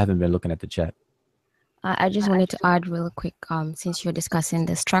I haven't been looking at the chat. I just wanted to add real quick, since you're discussing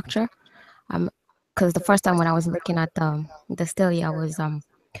the structure, because the first time when I was looking at the stele, I was on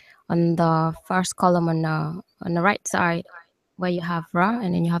the first column on the right side, where you have Ra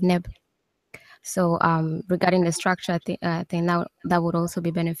and then you have Neb. So regarding the structure, I think that would also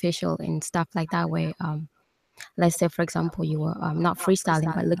be beneficial in stuff like that, where let's say, for example, you were not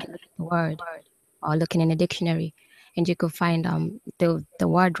freestyling but looking at the word or looking in a dictionary, and you could find the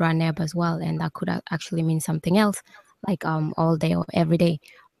word Ra Neb as well, and that could actually mean something else, like all day or every day.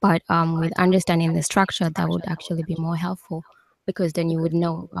 But with understanding the structure, that would actually be more helpful, because then you would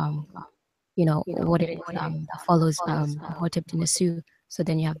know what it is that follows Hotep Dinasu. So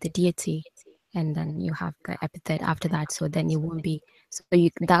then you have the deity, and then you have the epithet after that. So then it won't be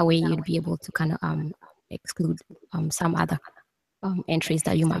that way you'd be able to kind of exclude some other entries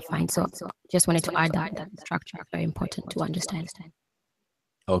that you might find. So just wanted to add that structure is very important to understand.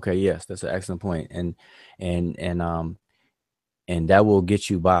 Okay, yes, that's an excellent point, and that will get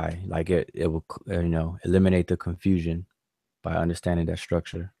you by, like it will eliminate the confusion by understanding that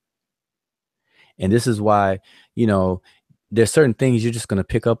structure. And this is why there's certain things you're just going to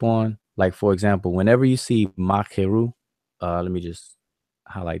pick up on. Like, for example, whenever you see Makeru, let me just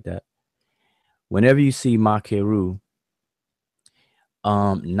highlight that. Whenever you see Makeru,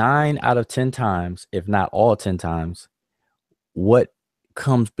 9 out of 10 times, if not all 10 times, what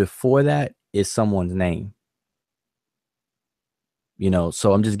comes before that is someone's name.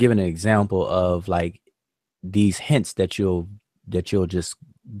 So I'm just giving an example of like these hints that you'll just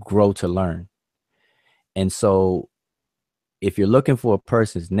grow to learn. And so if you're looking for a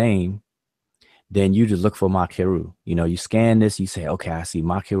person's name, then you just look for Makeru. You scan this, you say, okay, I see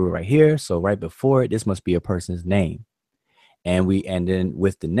Makeru right here. So right before it, this must be a person's name. And then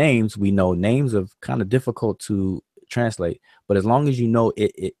with the names, we know names are kind of difficult to translate. But as long as you know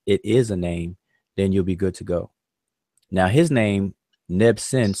it is a name, then you'll be good to go. Now, his name, Neb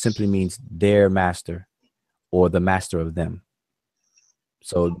Sin, simply means their master or the master of them.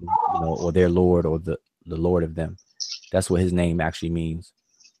 So, or their lord or the lord of them. That's what his name actually means.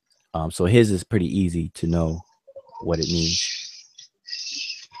 So his is pretty easy to know what it means.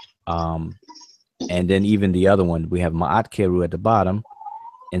 And then even the other one, we have Ma'at Keru at the bottom.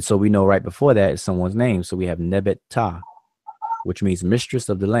 And so we know right before that is someone's name. So we have Nebet Ta, which means mistress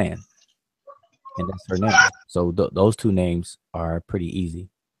of the land. And that's her name. So those two names are pretty easy.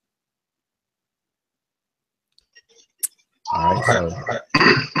 All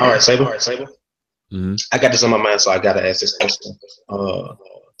right, Saber. Mm-hmm. I got this on my mind, so I gotta ask this question.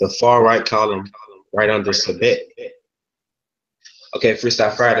 The far right column, right under Sabet. Okay,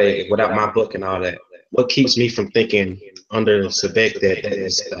 Freestyle Friday. Without my book and all that, what keeps me from thinking under Sabet that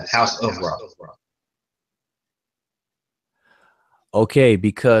is the House of Ra? Okay,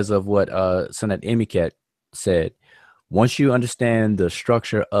 because of what Sanat Emiket said. Once you understand the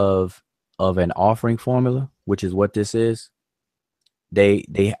structure of an offering formula, which is what this is,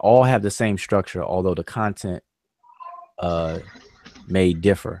 they all have the same structure, although the content may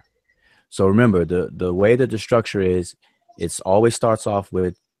differ. So remember, the way that the structure is, it's always starts off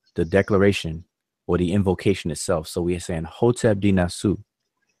with the declaration or the invocation itself. So we are saying Hotep Dinasu.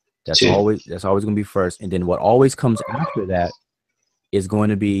 That's always going to be first, and then what always comes after that is going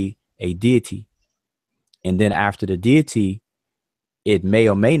to be a deity, and then after the deity, it may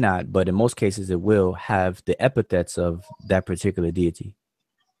or may not, but in most cases it will have the epithets of that particular deity.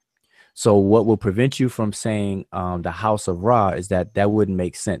 So what will prevent you from saying the House of Ra is that wouldn't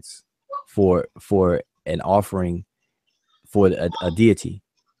make sense for an offering for a deity.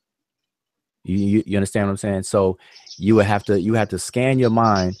 You understand what I'm saying? So you have to scan your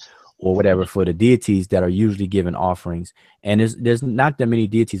mind or whatever for the deities that are usually given offerings. And there's not that many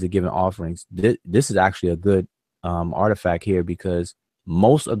deities that are given offerings. This is actually a good artifact here, because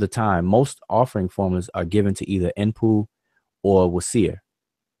most of the time, most offering formulas are given to either Enpu or Wasir.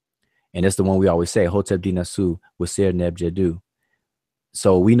 And that's the one we always say, Hotep Dinasu, Wasir Neb Jedu.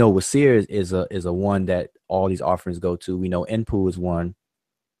 So we know Wasir is a one that all these offerings go to. We know Enpu is one.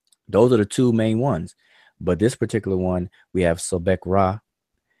 Those are the two main ones. But this particular one, we have Sobek Ra.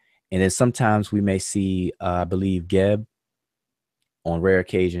 And then sometimes we may see, I believe, Geb on rare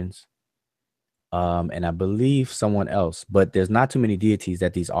occasions. And I believe someone else, but there's not too many deities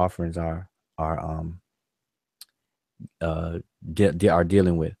that these offerings are are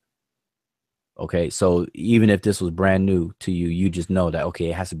dealing with. Okay, so even if this was brand new to you, you just know that, okay,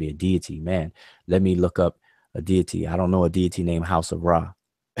 it has to be a deity. Man, let me look up a deity. I don't know a deity named House of Ra.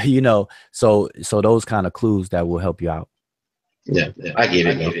 So those kind of clues that will help you out. Yeah, I get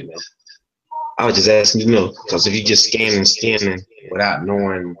it, man. I was just asking, because if you just scanning without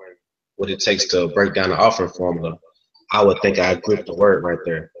knowing what it takes to break down the offering formula, I would think I'd grip the word right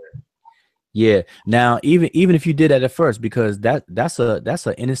there. Yeah. Now, even if you did that at first, because that's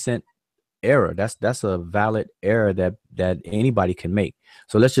an innocent error. That's a valid error that anybody can make.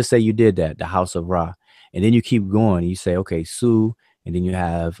 So let's just say you did that, the House of Ra, and then you keep going. You say, okay, Su, and then you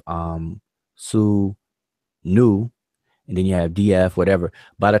have Su Nu, and then you have DF, whatever.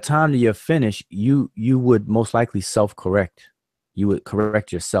 By the time that you're finished, you would most likely self-correct. You would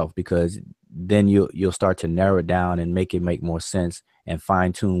correct yourself, because then you'll start to narrow it down and make it make more sense and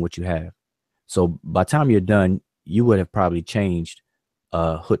fine-tune what you have. So by the time you're done, you would have probably changed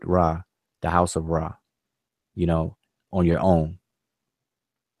Hut Ra, the House of Ra, on your own.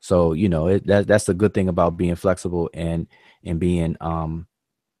 So, that's the good thing about being flexible and being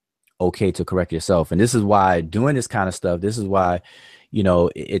okay to correct yourself. And this is why doing this kind of stuff, this is why,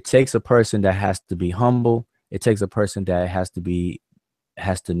 it takes a person that has to be humble. It takes a person that has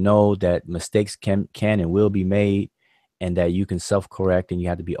to know that mistakes can and will be made, and that you can self-correct, and you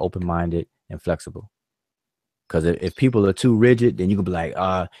have to be open-minded and flexible. Because if people are too rigid, then you can be like,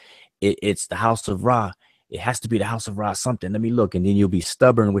 it's the House of Ra. It has to be the House of Ra something. Let me look. And then you'll be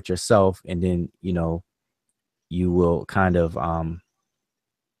stubborn with yourself. And then, you will kind of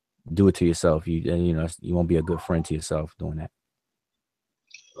do it to yourself. You won't be a good friend to yourself doing that.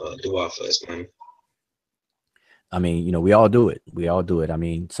 Do our first, man. I mean, we all do it. I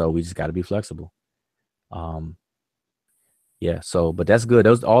mean, so we just got to be flexible. Yeah. So, but that's good.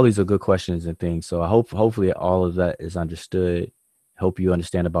 All these are good questions and things. So hopefully all of that is understood. Hope you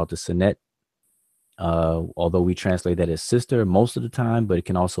understand about the Sonnet. Although we translate that as sister most of the time, but it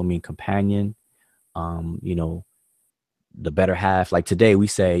can also mean companion. The better half. Like today we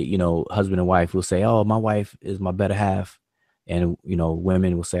say, husband and wife will say, oh, my wife is my better half. And,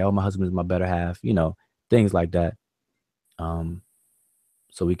 women will say, oh, my husband is my better half, things like that.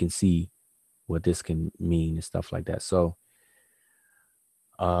 So we can see what this can mean and stuff like that. So,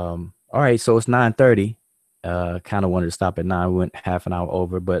 all right. So it's 9:30. Kind of wanted to stop at 9. We went half an hour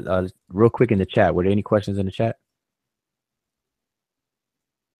over, but real quick in the chat, were there any questions in the chat?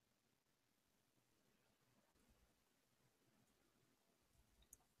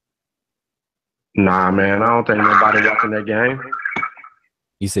 Nah, man, I don't think nobody watching that game.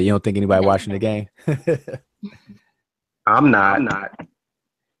 You said you don't think anybody watching the game? I'm not.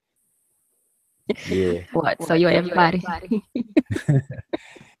 Yeah. What? So you're everybody?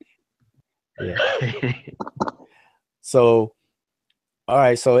 Yeah. So, all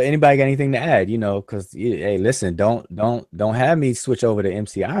right. So anybody got anything to add? Because hey, listen, don't have me switch over to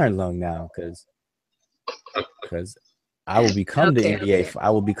MC Iron Lung now, because I will become the NBA. I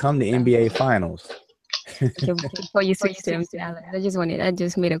will become the NBA Finals. Before you switch to MC Island, I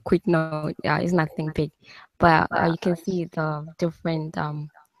just made a quick note. Yeah, it's nothing big, but you can see the different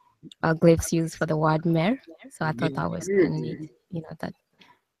glyphs used for the word mer. So I thought that was kind of neat. That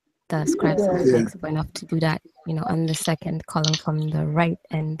the scribes were flexible enough to do that. On the second column from the right,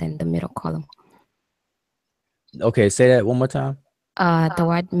 and then the middle column. Okay, say that one more time. The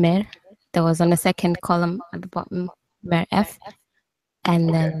word mer, that was on the second column at the bottom, mer F.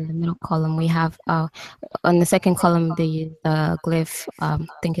 And then in the middle column, we have, on the second column, they use the glyph, I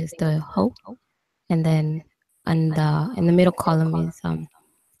think it's the ho. And then in the middle column is, I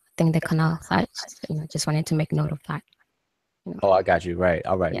think the canal side. So, just wanted to make note of that. Oh, I got you. Right.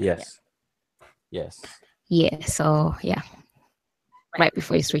 All right. Yeah. Yes. Yeah. So, yeah. Right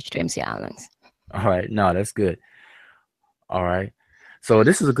before you switch to MC Islands. All right. No, that's good. All right. So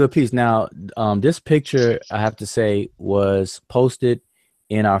this is a good piece. Now, this picture, I have to say, was posted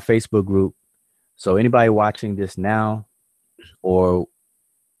in our Facebook group. So anybody watching this now or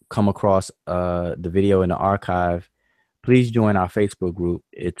come across the video in the archive, please join our Facebook group.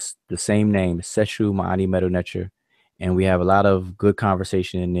 It's the same name, Seshu Maani Meadow Nature, and we have a lot of good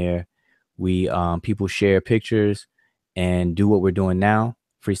conversation in there. We people share pictures and do what we're doing now,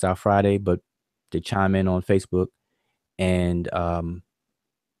 Freestyle Friday, but they chime in on Facebook, and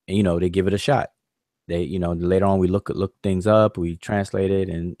they give it a shot. they, later on we look things up, we translate it,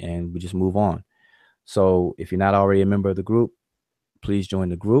 and we just move on. So if you're not already a member of the group, please join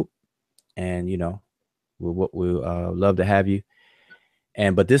the group, and we'll love to have you.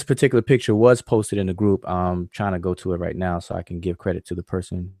 But this particular picture was posted in the group. I'm trying to go to it right now so I can give credit to the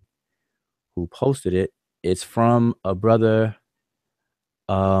person who posted it. It's from a brother,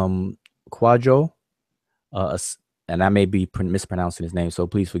 Quadro, and I may be mispronouncing his name, so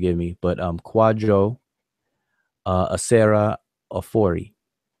please forgive me. But Quadro Acera Ofori.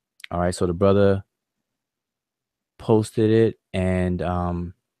 All right, so the brother posted it, and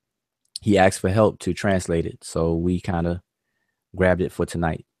he asked for help to translate it. So we kind of grabbed it for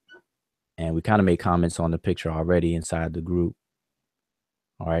tonight, and we kind of made comments on the picture already inside the group.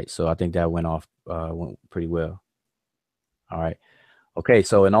 All right, so I think that went pretty well. All right, okay.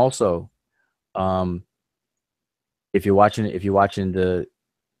 So, and also, if you're watching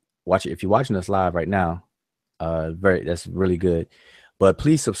us live right now, that's really good. But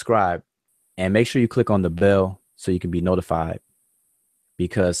please subscribe and make sure you click on the bell so you can be notified,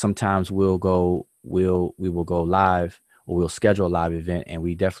 because sometimes we will go live, or we'll schedule a live event, and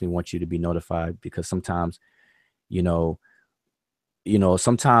we definitely want you to be notified, because sometimes,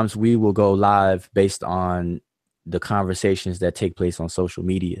 sometimes we will go live based on the conversations that take place on social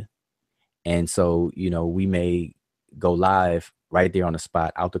media. And so, we may go live right there on the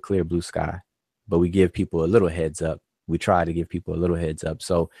spot, out the clear blue sky, but we give people a little heads up. We try to give people a little heads up.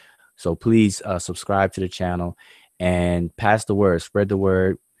 So please subscribe to the channel and pass the word, spread the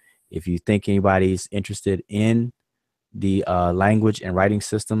word. If you think anybody's interested in the language and writing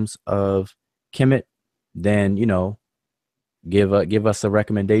systems of Kemet, then, give us a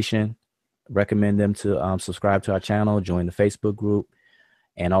recommendation, recommend them to subscribe to our channel, join the Facebook group,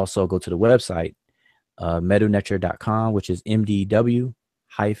 and also go to the website, meduneture.com, which is mdw-ntr.com.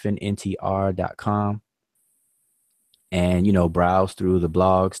 And, browse through the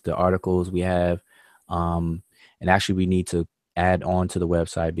blogs, the articles we have. And actually, we need to add on to the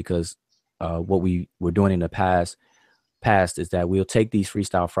website, because what we were doing in the past is that we'll take these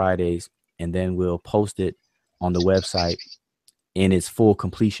Freestyle Fridays and then we'll post it on the website in its full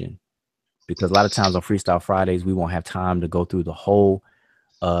completion. Because a lot of times on Freestyle Fridays, we won't have time to go through the whole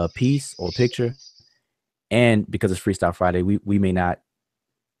piece or picture. And because it's Freestyle Friday, we may not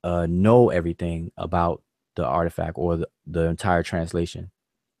know everything about the artifact or the entire translation.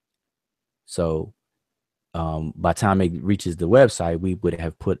 So by the time it reaches the website, we would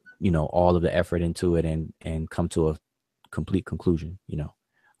have put, all of the effort into it and come to a complete conclusion,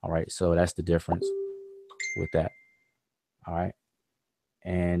 All right. So that's the difference with that. All right.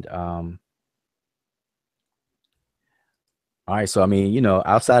 And all right. So, I mean,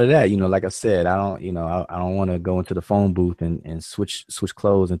 outside of that, like I said, I don't want to go into the phone booth and switch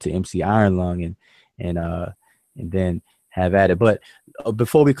clothes into MC Iron Lung and then have at it. But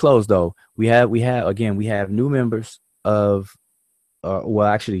before we close, though, we have new members of, well,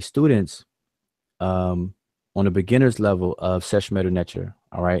 actually students on the beginner's level of Session Meduneture.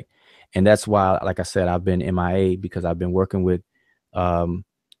 All right. And that's why, like I said, I've been MIA, because I've been working with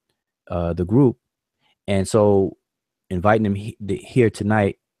the group. And so inviting them here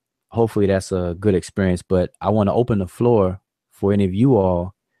tonight, hopefully that's a good experience. But I want to open the floor for any of you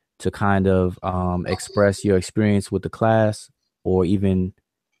all to kind of express your experience with the class, or even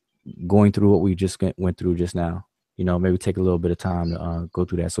going through what we just went through just now. Maybe take a little bit of time to go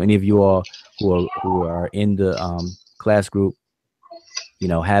through that. So any of you all who are in the class group,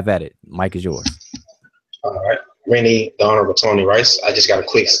 have at it. Mic is yours. All right. Rennie, the Honorable Tony Rice. I just got a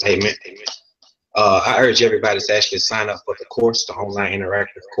quick statement. I urge everybody to actually sign up for the course, the online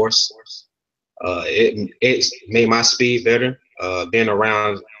interactive course. It's made my speed better. Being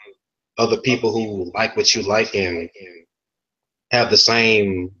around other people who like what you like and have the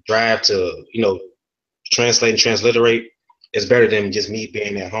same drive to, translate and transliterate is better than just me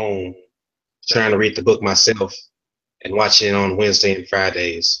being at home trying to read the book myself and watching it on Wednesday and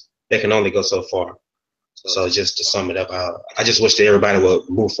Fridays. They can only go so far. So just to sum it up, I just wish that everybody would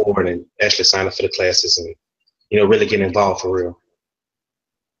move forward and actually sign up for the classes and, really get involved for real.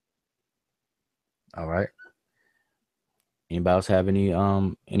 All right. Anybody else have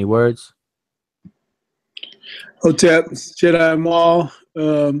any words? Hotep, Jedi Mall,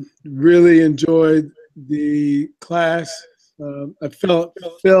 really enjoyed the class. I fell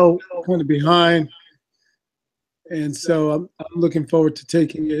kind of behind, and so I'm looking forward to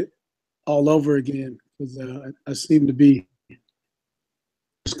taking it all over again, because I seem to be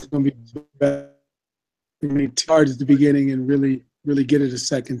going to be better. I mean, hard at the beginning and really get it a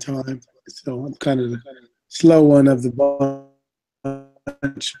second time. So I'm kind of the slow one of the bunch.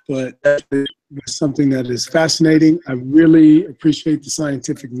 much, but it's something that is fascinating. I really appreciate the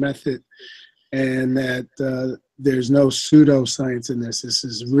scientific method, and that there's no pseudoscience in this. This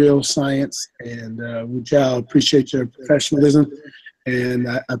is real science, and Wujao, appreciate your professionalism, and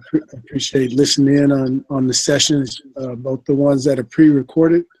I appreciate listening in on the sessions, both the ones that are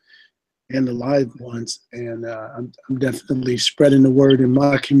pre-recorded and the live ones. And I'm definitely spreading the word in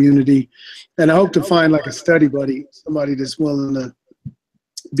my community, and I hope to find like a study buddy, somebody that's willing to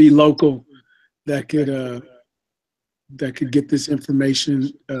be local, that could get this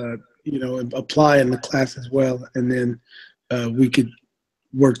information, and apply in the class as well. And then we could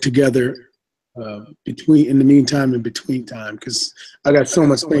work together in the meantime and between time, because I got so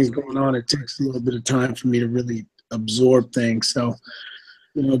much things going on. It takes a little bit of time for me to really absorb things. So,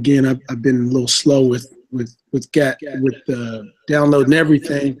 again, I've been a little slow with downloading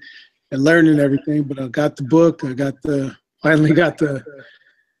everything and learning everything, but I got the book. Finally got the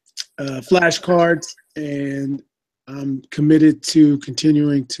flashcards, and I'm committed to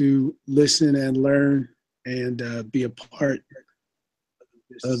continuing to listen and learn and be a part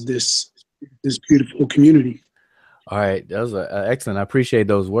of this beautiful community. All right, that was excellent. I appreciate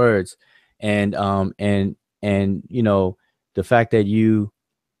those words, and the fact that you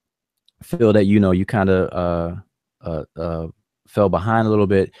feel that you kind of fell behind a little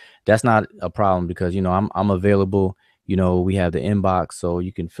bit. That's not a problem, because I'm available. We have the inbox, so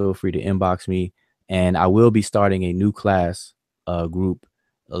you can feel free to inbox me, and I will be starting a new class group,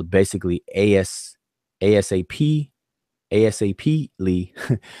 basically ASAPly, as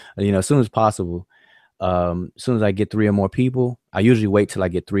soon as possible. As soon as I get 3 or more people. I usually wait till I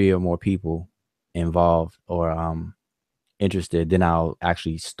get 3 or more people involved or interested, then I'll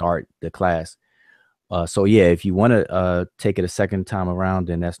actually start the class. So yeah, if you want to take it a second time around,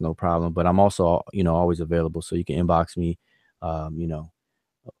 then that's no problem. But I'm also, always available, so you can inbox me,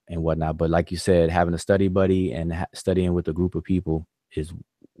 and whatnot. But like you said, having a study buddy and studying with a group of people is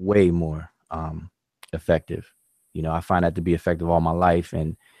way more effective. I find that to be effective all my life,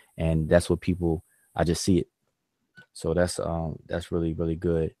 and that's what people. I just see it. So that's really, really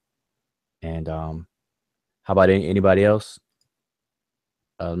good. And how about anybody else?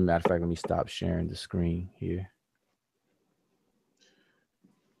 Matter of fact, let me stop sharing the screen here.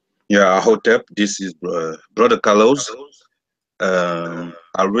 Yeah, Hotep, this is Brother Carlos. I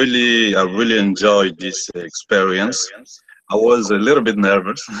really enjoyed this experience. I was a little bit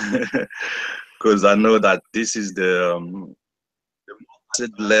nervous because I know that this is the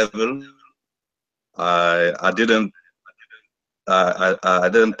level. I didn't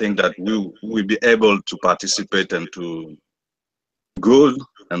think that we will be able to participate and to good,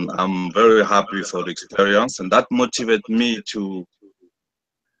 and I'm very happy for the experience, and that motivated me to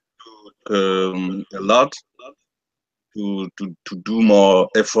a lot to do more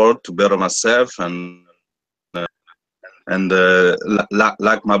effort to better myself, and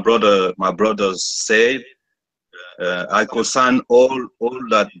like my brothers said, I co-sign all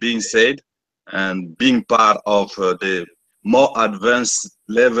that being said, and being part of the more advanced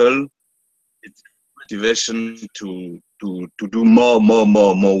level motivation to do more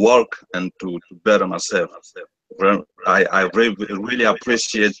work and to better myself. I really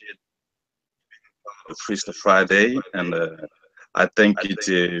appreciate Freestyle Friday, and I think it's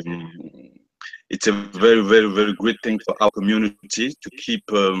a very, very, very great thing for our community to keep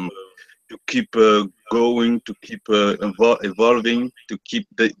going, to keep evolving, to keep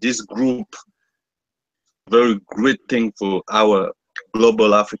this group. Very great thing for our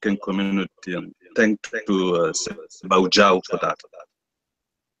global African community, and thank to Baujao for that.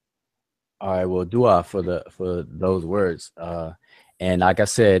 All right, well, dua for those words. And like I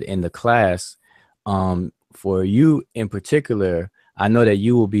said in the class, for you in particular, I know that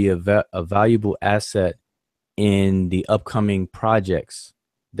you will be a valuable asset in the upcoming projects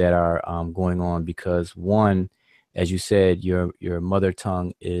that are going on, because one, as you said, your mother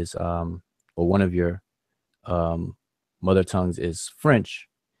tongue is, or one of your mother tongues is French,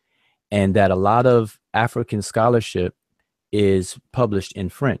 and that a lot of African scholarship is published in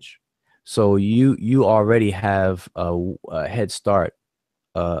French. So you already have a head start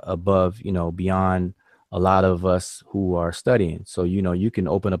above, beyond a lot of us who are studying. So, you can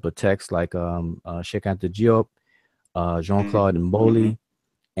open up a text like Cheikh Anta Diop, Jean-Claude Mboli,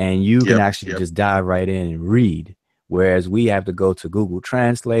 and you can actually just dive right in and read. Whereas we have to go to Google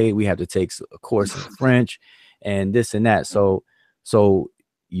Translate, we have to take a course in French and this and that. So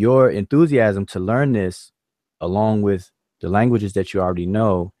your enthusiasm to learn this, along with the languages that you already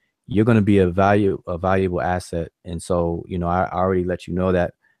know, you're going to be a valuable asset. And so, I already let you know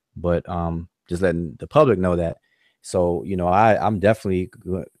that, but just letting the public know that, So, I'm definitely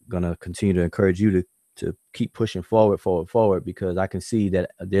gonna continue to encourage you to keep pushing forward, because I can see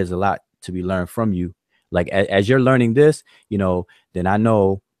that there's a lot to be learned from you. Like as you're learning this, then I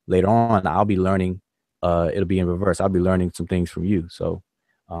know later on I'll be learning. It'll be in reverse. I'll be learning some things from you. So,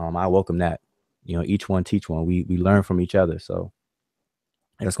 I welcome that. Each one teach one. We learn from each other. So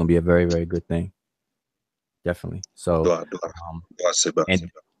that's gonna be a very, very good thing. Definitely. So, Doa, doa, um, doa, Seba.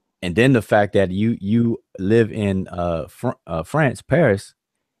 and then the fact that you live in France, Paris,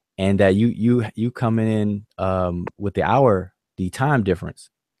 and that you coming in with the time difference.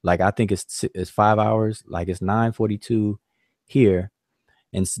 Like I think it's 5 hours, like it's 9:42 here,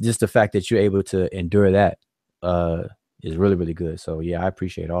 and just the fact that you're able to endure that uh is really, really good. So yeah, I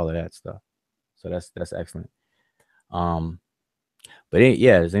appreciate all of that stuff. So that's excellent. Um, but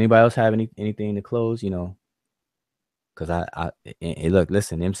yeah, does anybody else have anything to close? Because look,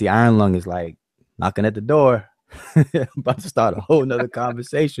 listen, MC Iron Lung is like knocking at the door, about to start a whole nother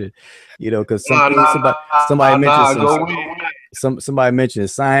conversation. Because somebody mentioned Go in. somebody mentioned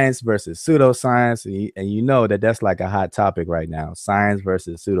science versus pseudoscience, and that's like a hot topic right now, science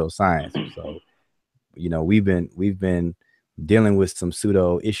versus pseudoscience. So we've been dealing with some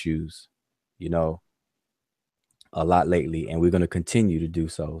pseudo issues, you know, a lot lately, and we're going to continue to do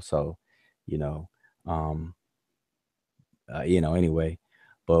so. So, you know, um, anyway,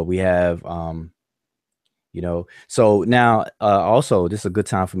 but we have, so now, also, this is a good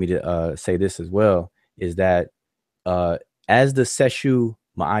time for me to say this as well, is that uh, as the Seshu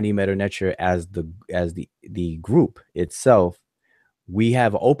Ma'ani Meta Nature, as the group itself, we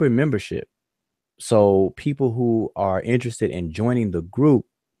have open membership. So people who are interested in joining the group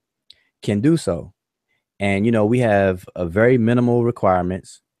can do so. And we have a very minimal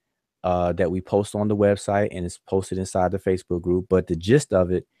requirements that we post on the website, and it's posted inside the Facebook group. But the gist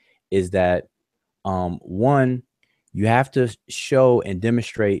of it is that one, you have to show and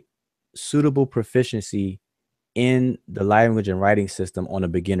demonstrate suitable proficiency in the language and writing system on a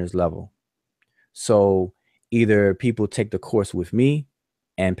beginner's level. So either people take the course with me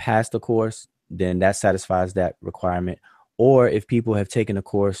and pass the course, then that satisfies that requirement. Or if people have taken a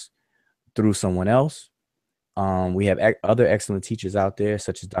course through someone else, we have other excellent teachers out there,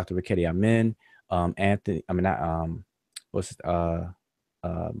 such as Dr. Riketti Amin, Anthony, I mean, not, what's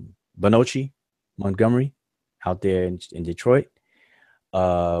Bonochi Montgomery out there in Detroit,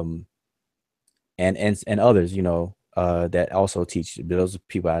 um, and others, that also teach. Those are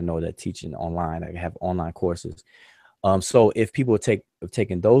people I know that teach online. I have online courses. So if people have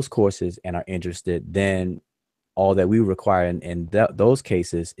taken those courses and are interested, then all that we require in those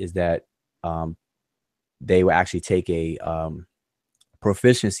cases is that they will actually take a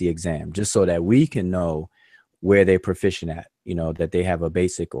proficiency exam, just so that we can know where they're proficient at, that they have a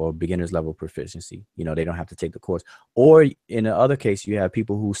basic or beginner's level proficiency. They don't have to take the course. Or in the other case, you have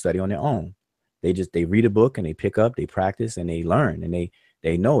people who study on their own. They read a book and they pick up, they practice, and they learn, and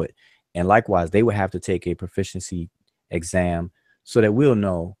they know it. And likewise, they would have to take a proficiency exam so that we'll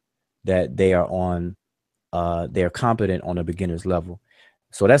know that they're competent on a beginner's level.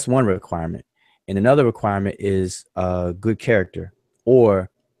 So that's one requirement. And another requirement is good character, or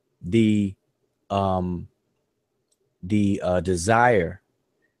the desire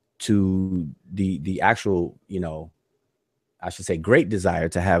to the actual, I should say great desire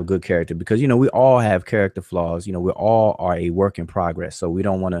to have good character, because we all have character flaws. We all are a work in progress. So we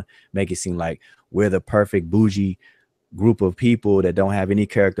don't want to make it seem like we're the perfect bougie group of people that don't have any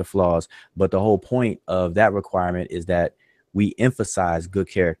character flaws. But the whole point of that requirement is that we emphasize good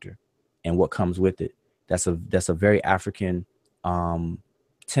character and what comes with it. That's a very African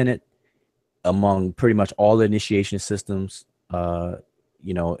tenet among pretty much all the initiation systems, in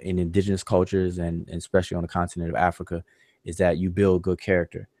indigenous cultures, and especially on the continent of Africa, is that you build good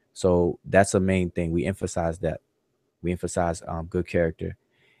character. So that's a main thing. We emphasize that. We emphasize good character.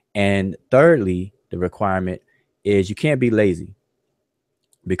 And thirdly, the requirement is you can't be lazy,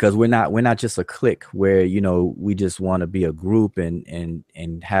 because we're not just a clique where we just want to be a group and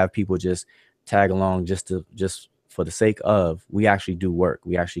have people just tag along just for the sake of. We actually do work.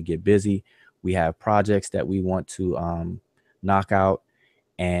 We actually get busy. We have projects that we want to knock out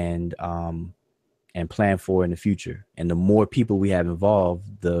and plan for in the future. And the more people we have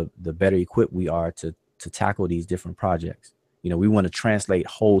involved, the better equipped we are to tackle these different projects. We want to translate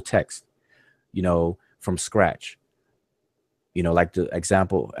whole text, from scratch. Like the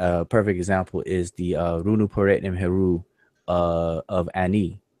example, perfect example is the Runu Peret Heru of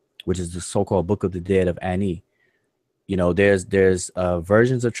Ani, which is the so-called Book of the Dead of Ani. There's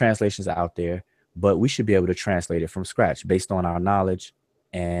versions of translations out there, but we should be able to translate it from scratch based on our knowledge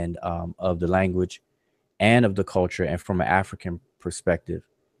and of the language and of the culture and from an African perspective.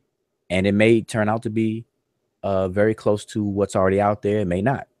 And it may turn out to be very close to what's already out there. It may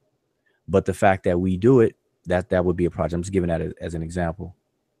not. But the fact that we do it, that would be a project. I'm just giving that as an example.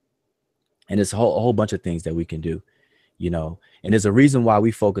 And there's a whole bunch of things that we can do, and there's a reason why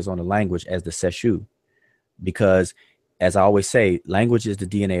we focus on the language as the Seshu, because as I always say, language is the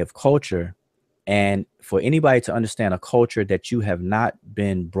DNA of culture. And for anybody to understand a culture that you have not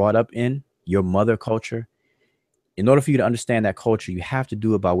been brought up in, your mother culture, in order for you to understand that culture, you have to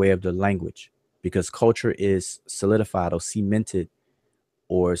do it by way of the language, because culture is solidified or cemented,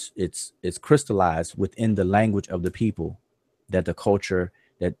 or it's crystallized within the language of the people that the culture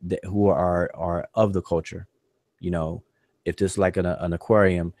that who are of the culture. If there's like an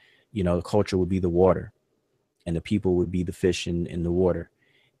aquarium, the culture would be the water, and the people would be the fish in the water.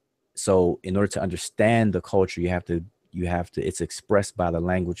 So in order to understand the culture, you have to it's expressed by the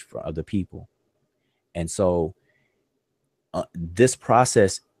language of the people. And so this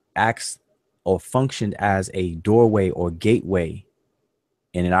process acts or functioned as a doorway or gateway,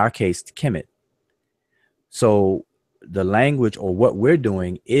 and in our case, Kemet. So the language, or what we're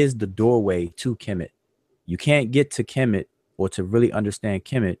doing, is the doorway to Kemet. You can't get to Kemet or to really understand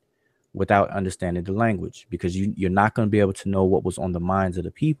Kemet without understanding the language, because you're not going to be able to know what was on the minds of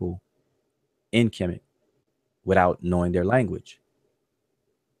the people in Kemet without knowing their language.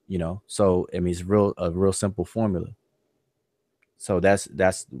 So I mean, it's a real simple formula. So that's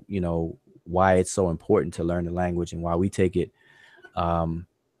why it's so important to learn the language, and why we take it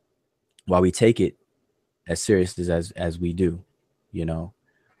as serious as we do.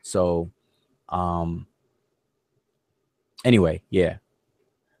 So anyway, yeah,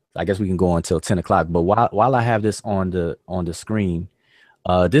 I guess we can go on until 10 o'clock. But while I have this on the screen,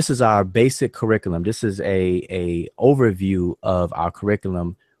 this is our basic curriculum. This is a overview of our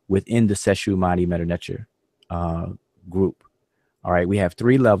curriculum within the Seshu Mani Meta Nature group. All right, we have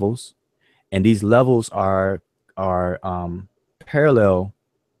 3 levels, and these levels are parallel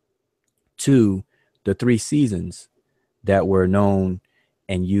to the 3 seasons that were known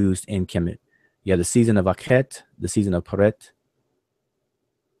and used in Kemet. You have the season of Akhet, the season of Paret.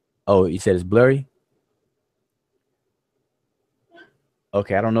 Oh, you said it's blurry?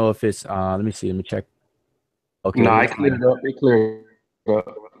 Okay, I don't know if it's let me see, let me check. Okay. No, it cleared up. It cleared up.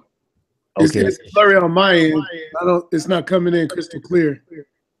 Okay. It's blurry on my end. It's not coming in crystal clear.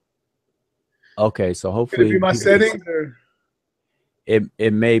 Okay, so hopefully Could it be my settings, or?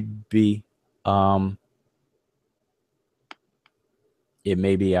 It may be it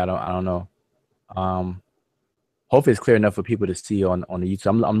may be, I don't know. Hopefully it's clear enough for people to see on the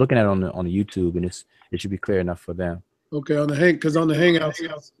YouTube. I'm looking at it on the YouTube, and it should be clear enough for them. Okay, on the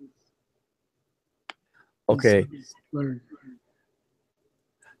Hangouts. Okay.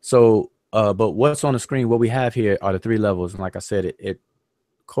 So but what's on the screen, what we have here are the 3 levels, and like I said, it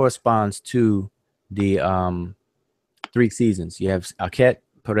corresponds to the 3 seasons. You have Akhet,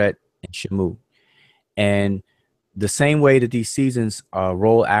 Paret, and Shamu. And the same way that these seasons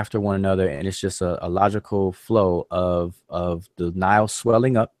roll after one another, and it's just a logical flow of the Nile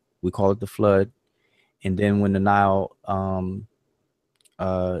swelling up, we call it the flood. And then when the Nile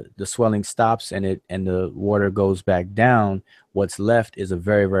the swelling stops and the water goes back down, what's left is a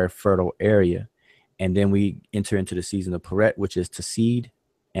very, very fertile area. And then we enter into the season of Paret, which is to seed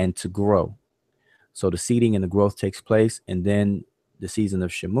and to grow. So the seeding and the growth takes place. And then the season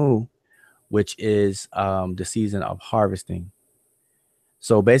of Shamu, which is the season of harvesting.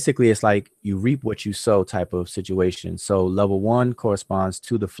 So basically, it's like you reap what you sow type of situation. So level 1 corresponds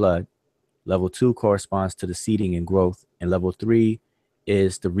to the flood. Level 2 corresponds to the seeding and growth. And level 3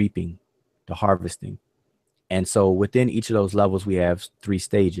 is the reaping, the harvesting. And so within each of those levels, we have 3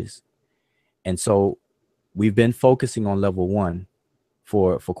 stages. And so we've been focusing on level 1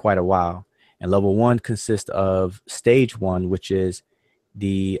 for quite a while. And level 1 consists of stage 1, which is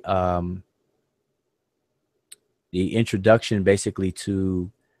the introduction basically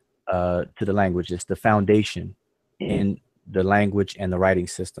to the language. It's the foundation in the language and the writing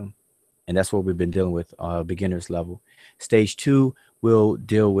system. And that's what we've been dealing with, beginner's level. Stage 2 will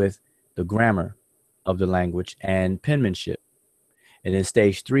deal with the grammar of the language and penmanship. And then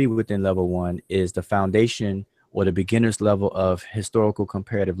stage 3 within level 1 is the foundation or the beginner's level of historical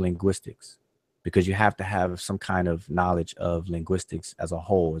comparative linguistics, because you have to have some kind of knowledge of linguistics as a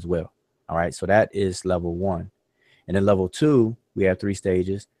whole as well. All right, so that is level 1. And then level 2, we have 3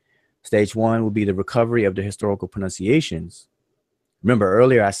 stages. Stage 1 will be the recovery of the historical pronunciations. Remember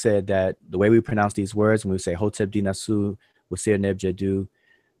earlier I said that the way we pronounce these words, when we say Hotep Dinasu, Wasir Neb Jadu,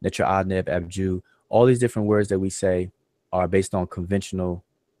 Netra Ad Neb Abju, all these different words that we say are based on conventional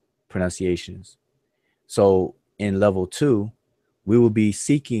pronunciations. So in level 2, we will be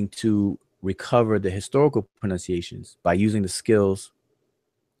seeking to recover the historical pronunciations by using the skills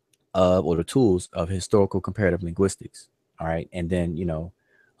of or the tools of historical comparative linguistics. All right. And then,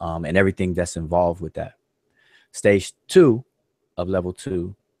 and everything that's involved with that. Stage 2 of level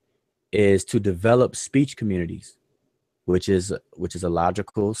 2 is to develop speech communities, which is a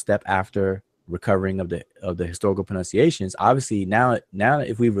logical step after recovering of the historical pronunciations. Obviously, now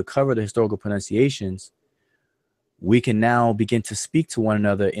if we recover the historical pronunciations, we can now begin to speak to one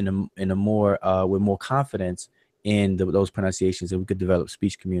another in a more with more confidence in those pronunciations, and we could develop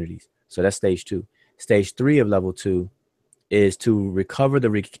speech communities. So that's stage 2. Stage 3 of level 2 is to recover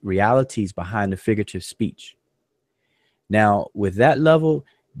the realities behind the figurative speech. Now, with that level,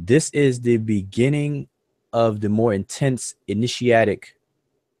 this is the beginning of the more intense initiatic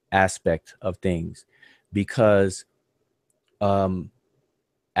aspect of things, because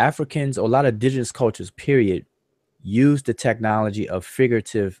Africans, a lot of indigenous cultures, period, use the technology of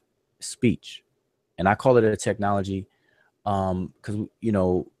figurative speech. And I call it a technology because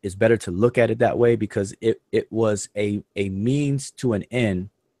it's better to look at it that way, because it was a means to an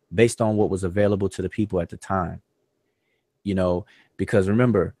end based on what was available to the people at the time. Because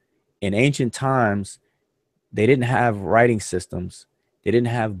remember, in ancient times, they didn't have writing systems, they didn't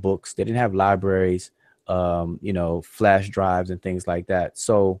have books, they didn't have libraries, flash drives and things like that.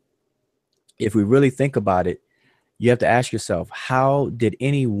 So if we really think about it, you have to ask yourself, how did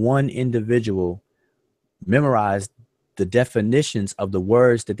any one individual memorize the definitions of the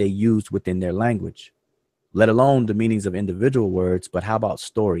words that they used within their language, let alone the meanings of individual words? But how about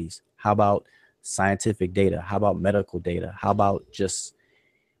stories? How about scientific data? How about medical data? How about just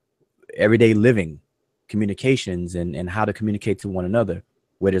everyday living communications and how to communicate to one another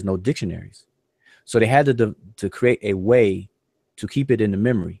where there's no dictionaries? So they had to create a way to keep it in the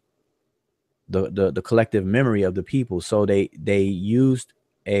memory, the collective memory of the people. So they used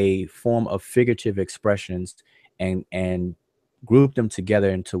a form of figurative expressions and grouped them together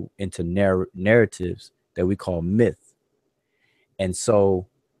into narratives that we call myth. And so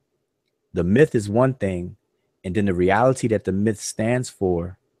the myth is one thing, and then the reality that the myth stands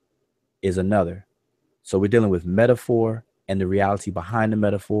for is another. So we're dealing with metaphor and the reality behind the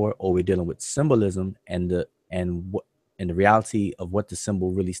metaphor, or we're dealing with symbolism and the reality of what the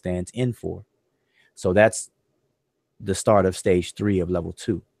symbol really stands in for. So that's the start of stage 3 of level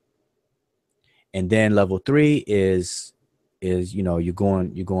 2. And then level 3 is you're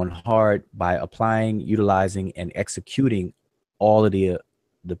going hard by applying, utilizing, and executing all of the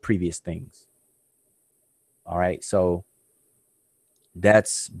previous things. All right. So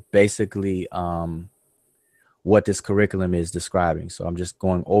that's basically what this curriculum is describing. So I'm just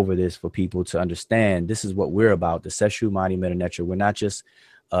going over this for people to understand this is what we're about, the Seshu Mani Meta Network. We're not just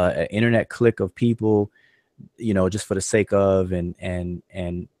an internet clique of people, just for the sake of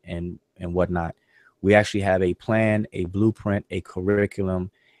and whatnot. We actually have a plan, a blueprint, a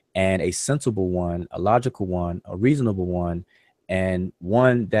curriculum, and a sensible one, a logical one, a reasonable one, and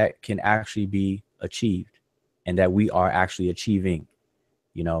one that can actually be achieved and that we are actually achieving.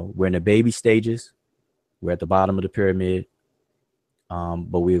 We're in the baby stages. We're at the bottom of the pyramid,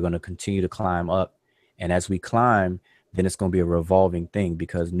 but we're going to continue to climb up. And as we climb, then it's going to be a revolving thing,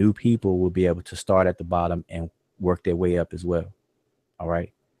 because new people will be able to start at the bottom and work their way up as well. All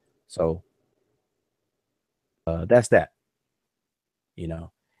right. So that's that, and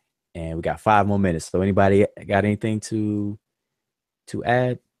we got 5 more minutes. So anybody got anything to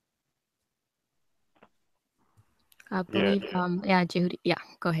add? I believe, yeah, Judy, yeah,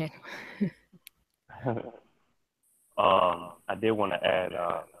 go ahead. I did want to add,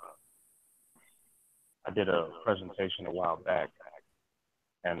 I did a presentation a while back,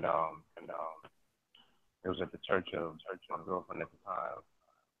 and it was at the church of my girlfriend at the time,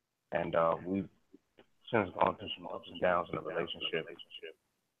 and we've since gone through some ups and downs in the relationship,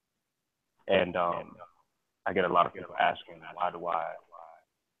 and I get a lot of people asking, why do I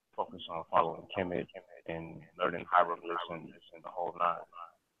focus on following Kemet and learning hieroglyphs and the whole nine?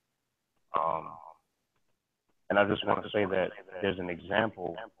 And I just want to say that there's an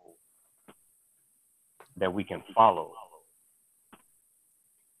example that we can follow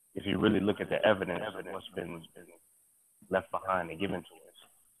if you really look at the evidence of what's been left behind and given to us.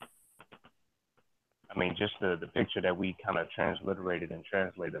 I mean, just the picture that we kind of transliterated and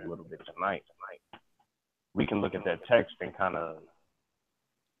translated a little bit tonight, we can look at that text and kind of,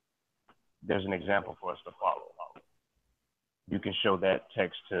 there's an example for us to follow. You can show that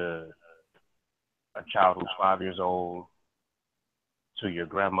text to a child who's 5 years old, to your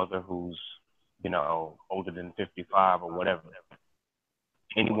grandmother who's, older than 55 or whatever.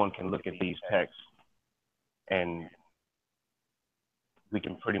 Anyone can look at these texts and we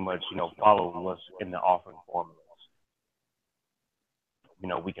can pretty much, follow what's in the offering formulas.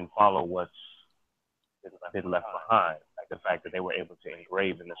 We can follow what's been left behind, like the fact that they were able to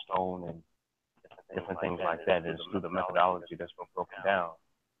engrave in the stone and different things like that. Is through the methodology that's been broken down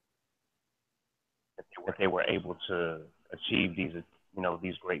that they were able to achieve these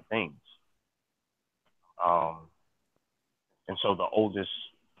great things. And so the oldest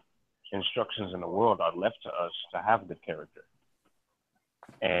instructions in the world are left to us to have good character.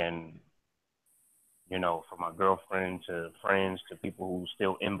 And, from my girlfriend to friends to people who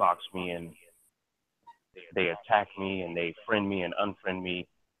still inbox me and they attack me and they friend me and unfriend me,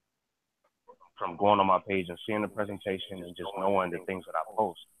 from going on my page and seeing the presentation and just knowing the things that I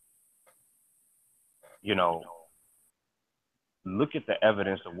post. Look at the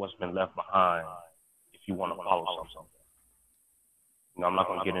evidence of what's been left behind if you want to follow something. I'm not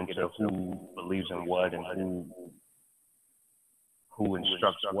going to get into who believes in what and who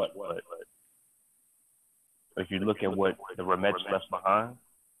instructs what, but if you look at what the Remets left behind,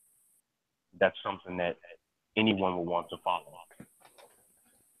 that's something that anyone will want to follow.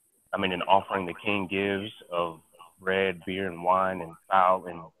 I mean, an offering the king gives of bread, beer, and wine, and fowl,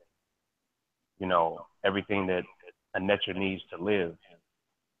 and everything that a netter needs to live.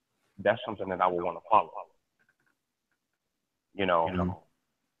 That's something that I would want to follow.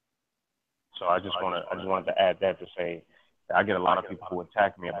 So I just wanted to add that to say that I get a lot of people who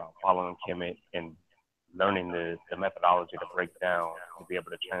attack me about following Kemet and learning the methodology to break down and be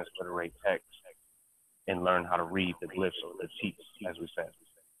able to transliterate text and learn how to read the glyphs or the teeth, as we said.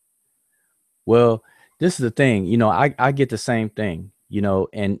 Well, this is the thing, I get the same thing,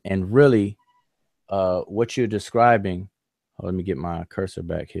 and really what you're describing. Let me get my cursor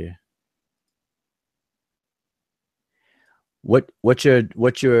back here. What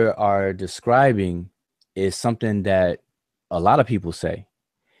you are describing is something that a lot of people say.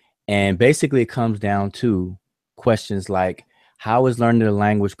 And basically it comes down to questions like, how is learning the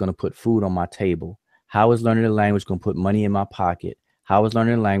language going to put food on my table? How is learning the language going to put money in my pocket? How is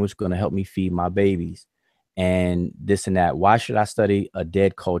learning the language going to help me feed my babies? And this and that. Why should I study a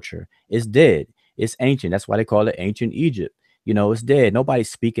dead culture? It's dead. It's ancient. That's why they call it ancient Egypt. It's dead.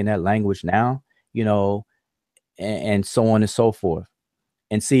 Nobody's speaking that language now, and so on and so forth.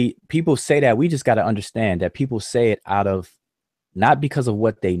 And see, people say that. We just got to understand that people say it out of not because of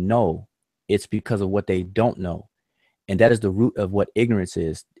what they know. It's because of what they don't know. And that is the root of what ignorance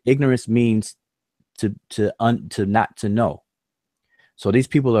is. Ignorance means to not to know. So these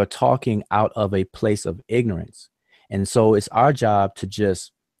people are talking out of a place of ignorance. And so it's our job to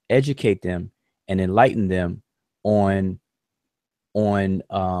just educate them and enlighten them on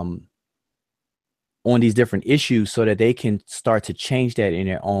these different issues so that they can start to change that in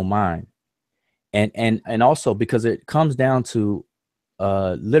their own mind. And also because it comes down to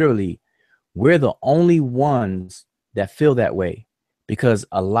literally, we're the only ones that feel that way, because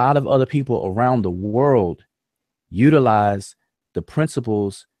a lot of other people around the world utilize the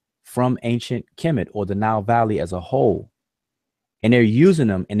principles from ancient Kemet or the Nile Valley as a whole, and they're using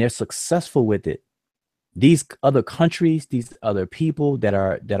them and they're successful with it. These other countries, these other people that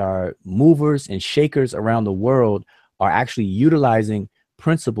are movers and shakers around the world are actually utilizing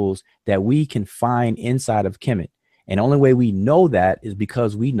principles that we can find inside of Kemet. And the only way we know that is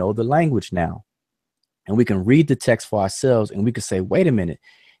because we know the language now. And we can read the text for ourselves and we can say, wait a minute,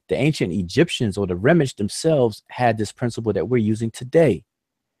 the ancient Egyptians or the Remich themselves had this principle that we're using today.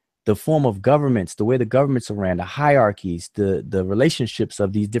 The form of governments, the way the governments are ran, the hierarchies, the relationships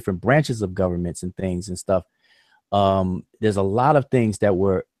of these different branches of governments and things and stuff. There's a lot of things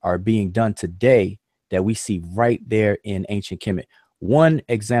that are being done today that we see right there in ancient Kemet. One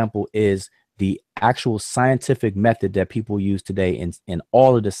example is the actual scientific method that people use today in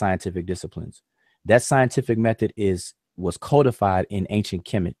all of the scientific disciplines. That scientific method was codified in ancient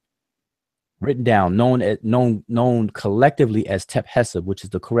Kemet, written down, known collectively as Tep Hesab, which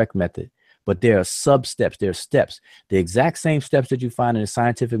is the correct method. But there are sub-steps, there are steps. The exact same steps that you find in the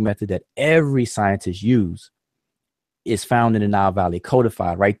scientific method that every scientist use is found in the Nile Valley,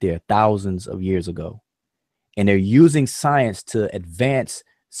 codified right there thousands of years ago. And they're using science to advance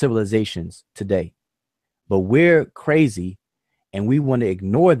civilizations today. But we're crazy and we want to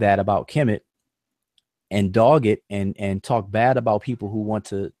ignore that about Kemet and dog it and talk bad about people who want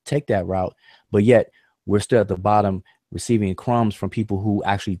to take that route. But yet we're still at the bottom receiving crumbs from people who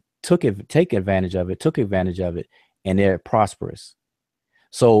actually took advantage of it, and they're prosperous.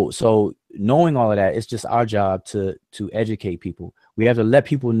 So knowing all of that, it's just our job to educate people. We have to let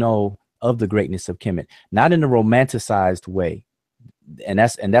people know of the greatness of Kemet, not in a romanticized way. And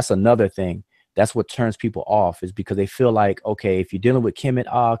that's another thing. That's what turns people off, is because they feel like, okay, if you're dealing with Kemet,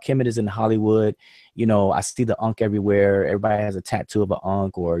 Kemet is in Hollywood. You know, I see the Ankh everywhere. Everybody has a tattoo of an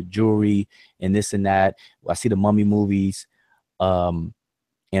Ankh or jewelry and this and that. I see the mummy movies,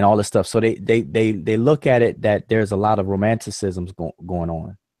 and all this stuff. So they look at it that there's a lot of romanticisms going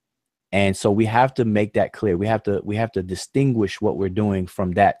on. And so we have to make that clear. We have to distinguish what we're doing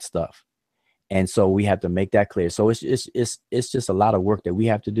from that stuff. And so we have to make that clear. So it's just a lot of work that we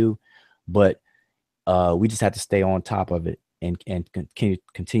have to do, but we just have to stay on top of it and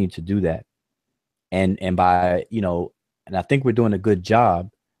continue to do that. And by, you know, and I think we're doing a good job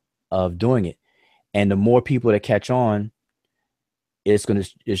of doing it. And the more people that catch on, it's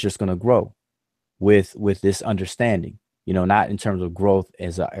just gonna grow with this understanding. You know, not in terms of growth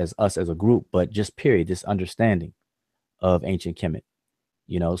as us as a group, but just period, this understanding of ancient Kemet.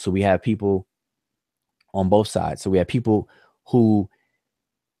 You know, so we have people on both sides. So we have people who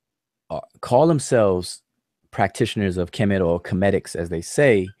call themselves practitioners of Kemet or Kemetics, as they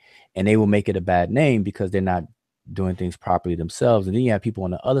say, and they will make it a bad name because they're not doing things properly themselves. And then you have people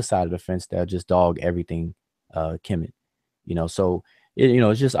on the other side of the fence that just dog everything Kemet. You know, so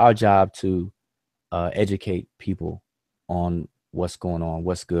it's just our job to educate people on what's going on,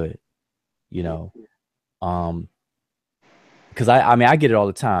 what's good, you know. Because I mean, I get it all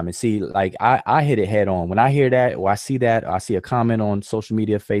the time. And see, like, I hit it head on. When I hear that, or I see that, or I see a comment on social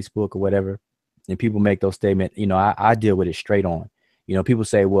media, Facebook or whatever, and people make those statements, you know, I deal with it straight on. You know, people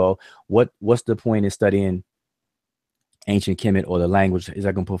say, well, what's the point in studying ancient Kemet or the language? Is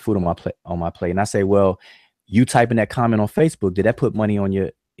that going to put food on my plate? And I say, well, you typing that comment on Facebook, did that put money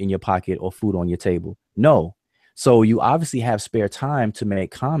in your pocket or food on your table? No. So you obviously have spare time to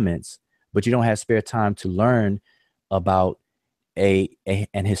make comments, but you don't have spare time to learn about an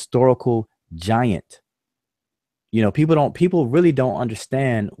historical giant. You know, people really don't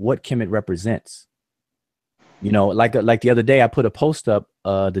understand what Kemet represents. You know, like the other day I put a post up,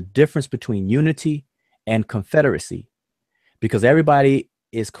 the difference between unity and confederacy, because everybody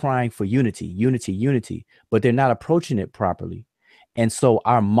is crying for unity, but they're not approaching it properly. And so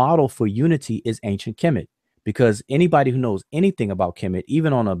our model for unity is ancient Kemet, because anybody who knows anything about Kemet,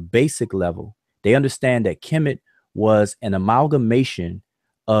 even on a basic level, they understand that Kemet was an amalgamation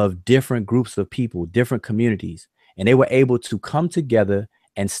of different groups of people, different communities, and they were able to come together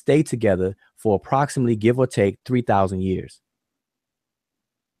and stay together for approximately, give or take, 3,000 years.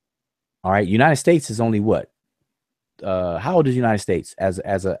 All right, United States is only what? How old is the United States as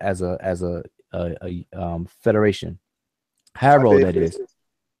a federation? How old that is?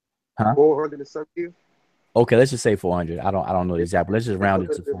 Huh? 400 and something years. Okay, let's just say 400. I don't know the exact, but let's just round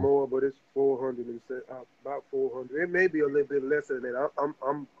it to 400. More, but it's 400 and about 400. It may be a little bit less than that.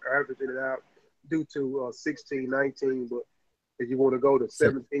 I'm averaging it out due to 1619, but if you want to go to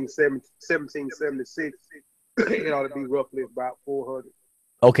 1776, it ought to be roughly about 400.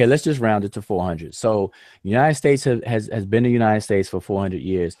 Okay, let's just round it to 400. So United States has been the United States for 400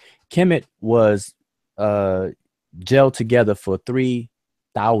 years. Kemet was gelled together for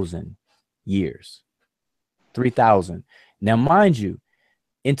 3,000 years. 3,000. Now, mind you,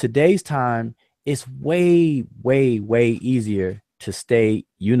 in today's time, it's way, way, way easier to stay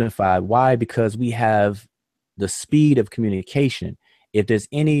unified. Why? Because we have the speed of communication. If there's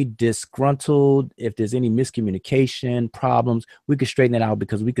any disgruntled, if there's any miscommunication problems, we could straighten it out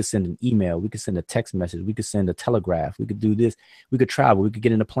because we could send an email, we could send a text message, we could send a telegraph, we could do this, we could travel, we could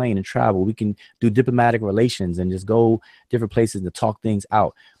get in a plane and travel, we can do diplomatic relations and just go different places to talk things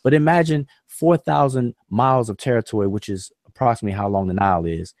out. But imagine 4,000 miles of territory, which is approximately how long the Nile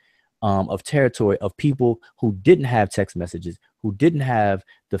is, of territory of people who didn't have text messages, who didn't have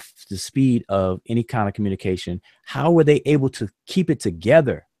the speed of any kind of communication. How were they able to keep it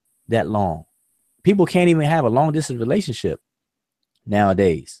together that long? People can't even have a long distance relationship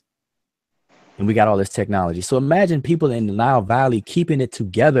nowadays. And we got all this technology. So imagine people in the Nile Valley keeping it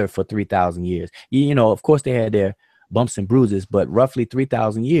together for 3,000 years. You know, of course they had their bumps and bruises, but roughly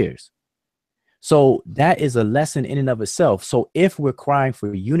 3,000 years. So that is a lesson in and of itself. So if we're crying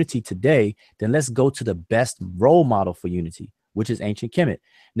for unity today, then let's go to the best role model for unity, which is ancient Kemet.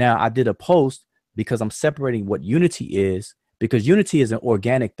 Now, I did a post because I'm separating what unity is, because unity is an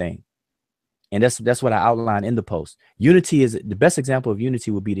organic thing. And that's what I outlined in the post. Unity is the best example of unity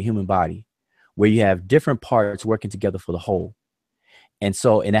would be the human body, where you have different parts working together for the whole. And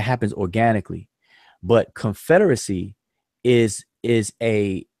that happens organically. But confederacy is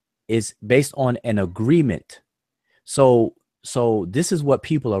based on an agreement. So this is what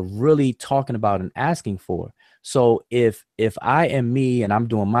people are really talking about and asking for. So if I am me and I'm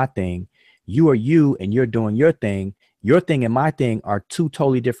doing my thing, you are you and you're doing your thing and my thing are two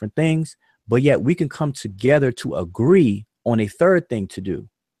totally different things, but yet we can come together to agree on a third thing to do.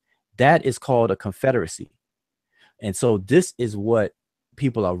 That is called a confederacy. And so this is what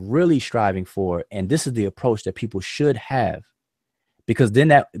people are really striving for. And this is the approach that people should have, because then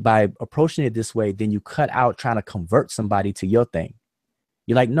that by approaching it this way, then you cut out trying to convert somebody to your thing.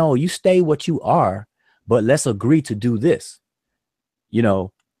 You're like, no, you stay what you are, but let's agree to do this. You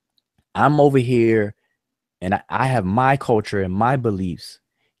know, I'm over here and I have my culture and my beliefs.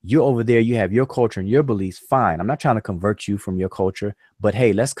 You're over there, you have your culture and your beliefs. Fine. I'm not trying to convert you from your culture, but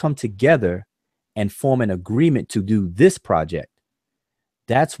hey, let's come together and form an agreement to do this project.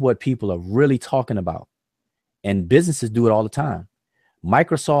 That's what people are really talking about. And businesses do it all the time.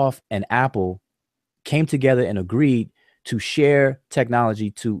 Microsoft and Apple came together and agreed to share technology,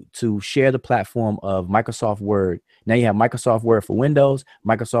 to share the platform of Microsoft Word. Now you have Microsoft Word for Windows,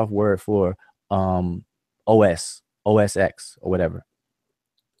 Microsoft Word for OS X or whatever.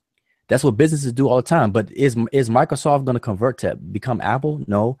 That's what businesses do all the time. But is Microsoft going to convert to become Apple?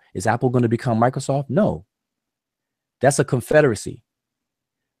 No. Is Apple going to become Microsoft? No. That's a confederacy.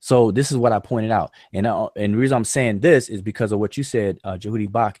 So this is what I pointed out. And the reason I'm saying this is because of what you said, Jehudi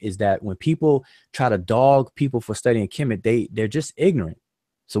Bach, is that when people try to dog people for studying Kemet, they're just ignorant.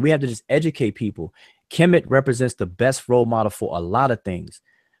 So we have to just educate people. Kemet represents the best role model for a lot of things.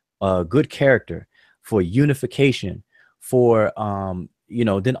 Good character, for unification, for,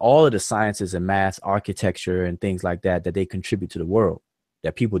 then all of the sciences and maths, architecture and things like that they contribute to the world,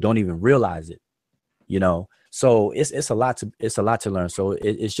 that people don't even realize it, So it's a lot to learn. So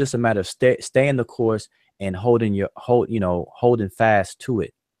it's just a matter of staying the course and holding fast to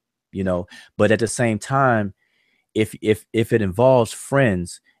it, But at the same time, if it involves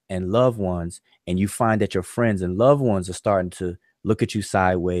friends and loved ones, and you find that your friends and loved ones are starting to look at you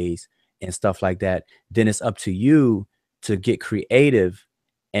sideways and stuff like that, then it's up to you to get creative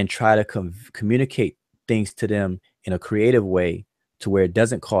and try to communicate things to them in a creative way to where it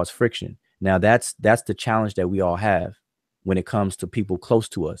doesn't cause friction. Now that's the challenge that we all have when it comes to people close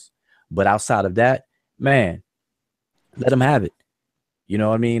to us. But outside of that, man, let them have it. You know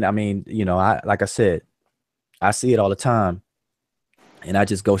what I mean? Like I said, I see it all the time and I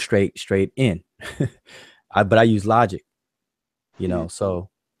just go straight in. But I use logic, so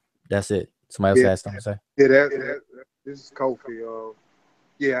that's it. Somebody else has something to say? Yeah, this is Kofi.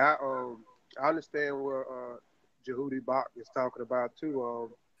 Yeah, I understand what Jehudi Bach is talking about too.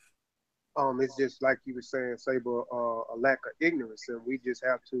 It's just like you were saying, Saber, a lack of ignorance, and we just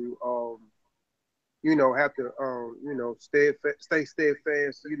have to, stay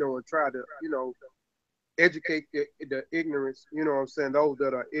steadfast, and try to, educate the ignorance. You know what I'm saying? Those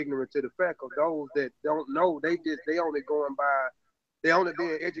that are ignorant to the fact, of those that don't know, they only going by, they only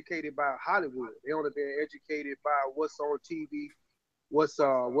being educated by Hollywood. They only being educated by what's on TV, what's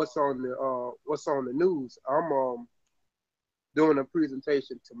on the news. I'm doing a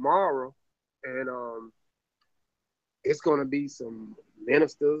presentation tomorrow, and it's gonna be some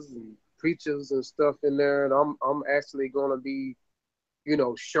ministers and preachers and stuff in there, and I'm actually gonna be,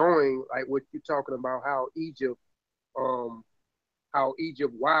 showing like what you're talking about, how Egypt,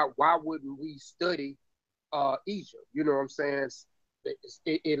 why wouldn't we study Egypt? You know what I'm saying?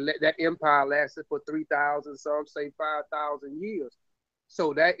 That empire lasted for 3,000, some say 5,000 years.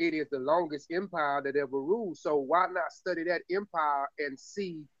 So that it is the longest empire that ever ruled. So why not study that empire and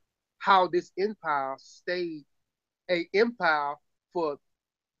see how this empire stayed a empire for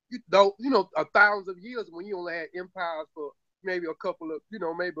 1,000 years, when you only had empires for maybe a couple of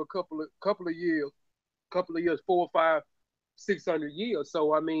years, 4, 5, 600 years.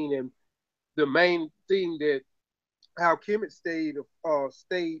 So I mean, and the main thing that how Kemet stayed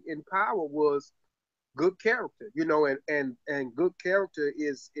in power was good character, and good character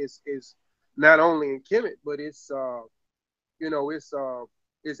is not only in Kemet, but it's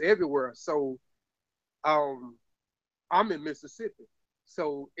everywhere. So I'm in Mississippi,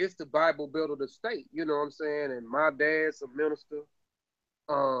 so it's the Bible Belt of the state. You know what I'm saying? And my dad's a minister.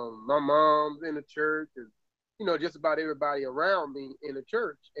 My mom's in the church, and just about everybody around me in the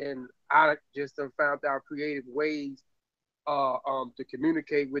church. And I just have found out creative ways to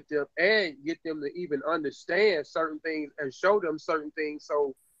communicate with them and get them to even understand certain things and show them certain things,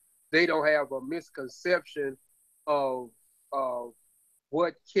 so they don't have a misconception of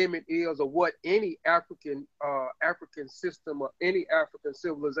what Kemet is, or what any African system or any African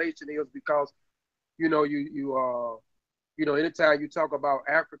civilization is. Because anytime you talk about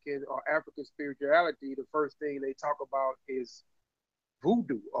African or African spirituality, the first thing they talk about is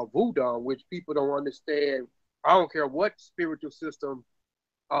voodoo or voodoo, which people don't understand. I don't care what spiritual system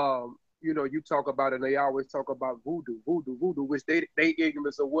you talk about, and they always talk about voodoo, which they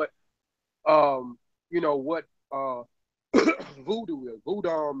ignorance of what you know what voodoo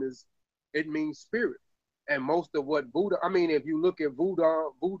is. It means spirit, and most of what voodoo. I mean, if you look at voodoo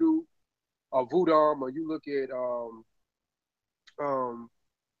or voodoo, or you look at um,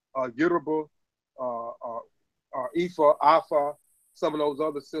 Yoruba, Ifa, Afa, some of those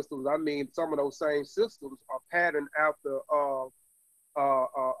other systems. I mean, some of those same systems are patterned after,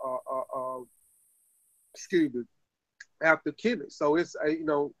 excuse me, after Kemet. So it's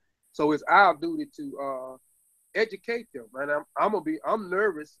so it's our duty to educate them. And I'm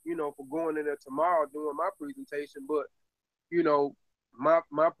nervous, for going in there tomorrow doing my presentation, but you know, my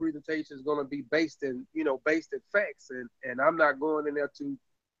presentation is going to be based in facts, and I'm not going in there to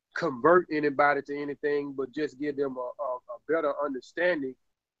convert anybody to anything, but just give them a better understanding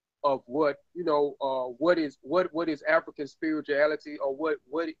of what is African spirituality, or what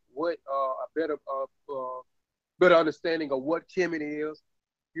a better understanding of what Kemet is.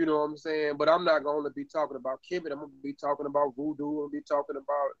 You know what I'm saying? But I'm not going to be talking about Kemet. I'm going to be talking about voodoo. I'm going to be talking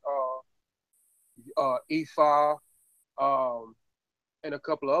about Ifa, and a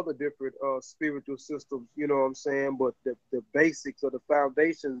couple of other different spiritual systems. You know what I'm saying? But the basics or the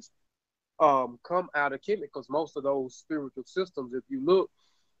foundations come out of Kemet, because most of those spiritual systems, if you look,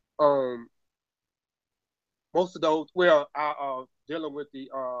 most of those, dealing with the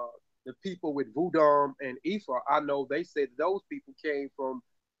people with Voodoo and Ifa, I know they said those people came from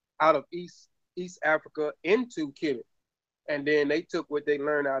out of East Africa into Kemet, and then they took what they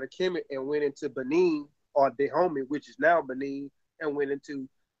learned out of Kemet and went into Benin, or Dahomey, which is now Benin, and went into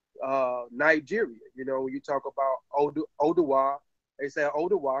Nigeria. You know, when you talk about Oduwa, they say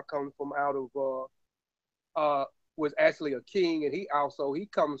Oduwa comes from out of was actually a king, and he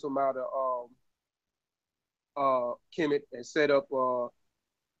comes from out of Kemet, and set up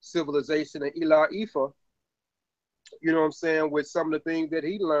civilization in Ila Ifa. You know what I'm saying, with some of the things that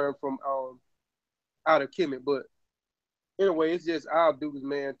he learned from out of Kemet. But anyway, it's just our duties,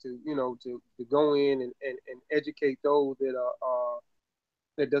 man, to go in and educate those that are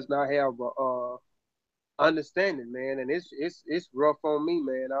that does not have understanding, man. And it's rough on me,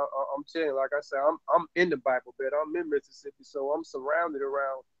 man. I'm telling you, like I said, I'm in the Bible Belt. I'm in Mississippi, so I'm surrounded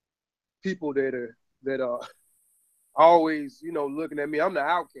around people that are always, looking at me. I'm the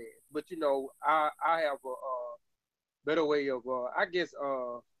outcast, but I have a better way of, I guess,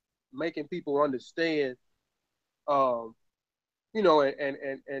 making people understand, and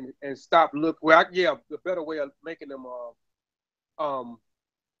stop look. Well, the better way of making them,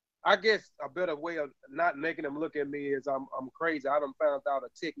 I guess, a better way of not making them look at me is I'm crazy. I done found out a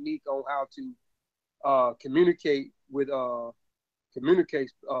technique on how to communicate with my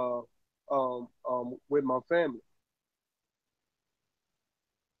family.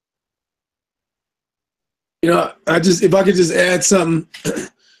 If I could just add something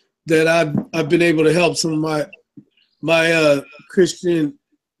that I've been able to help some of my Christian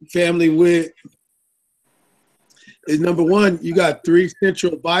family with is, number one, you got 3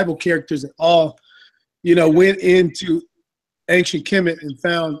 central Bible characters that all, went into ancient Kemet and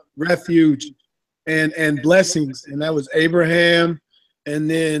found refuge and blessings, and that was Abraham, and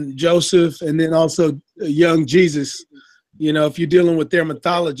then Joseph, and then also young Jesus. If you're dealing with their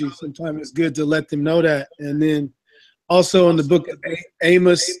mythology, sometimes it's good to let them know that. And then also in the book of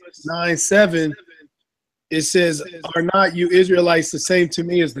Amos 9:7, it says, "Are not you Israelites the same to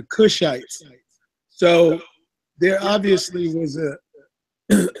me as the Cushites?" So there obviously was a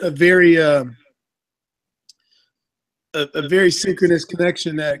very synchronous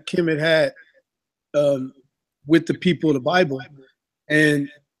connection that Kemet had with the people of the Bible.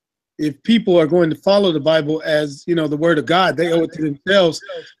 And if people are going to follow the Bible as, the word of God, they owe it to themselves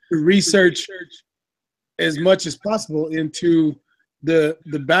to research as much as possible into the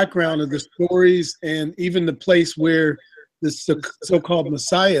background of the stories, and even the place where the so-called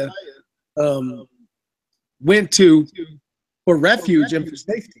Messiah went to for refuge and for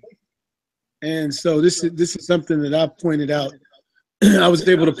safety. And so this is something that I pointed out. I was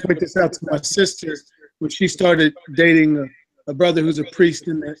able to point this out to my sister when she started dating a brother who's a priest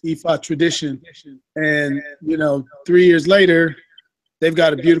in the Ifa tradition. And, 3 years later, they've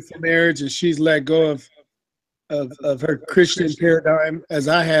got a beautiful marriage, and she's let go of her Christian paradigm, as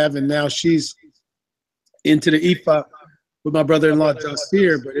I have, and now she's into the Ifa with my brother-in-law,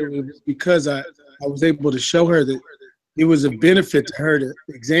 Jasir. But it was because I was able to show her that it was a benefit to her to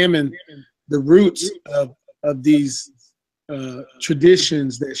examine the roots of these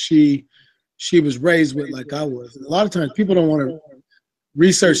traditions that she was raised with, like I was. And a lot of times people don't want to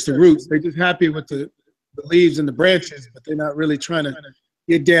research the roots. They're just happy with the leaves and the branches, but they're not really trying to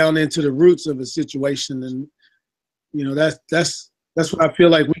get down into the roots of a situation. And, that's That's what I feel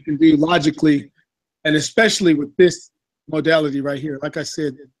like we can do logically, and especially with this modality right here. Like I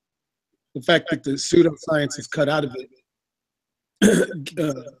said, the fact that the pseudoscience is cut out of it,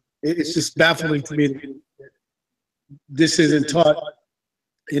 it's just baffling to me that this isn't taught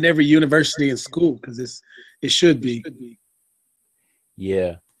in every university and school, because it should be.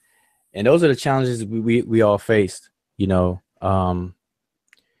 Yeah. And those are the challenges we all faced, you know, and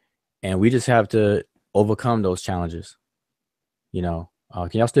we just have to overcome those challenges, you know.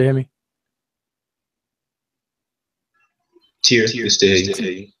 Can y'all still hear me? Cheers.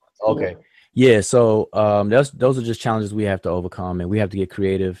 Stay. Okay. Yeah. So those are just challenges we have to overcome, and we have to get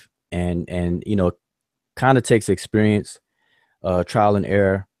creative, and you know, kind of takes experience, trial and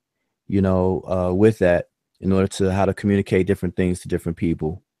error, you know, with that in order to how to communicate different things to different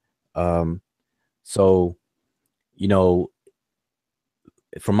people. So, you know,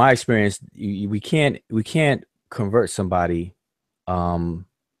 from my experience, we can't convert somebody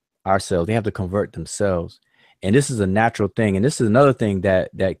ourselves. They have to convert themselves. And this is a natural thing. And this is another thing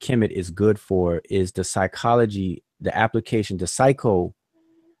that Kemet is good for, is the psychology, the application, the psycho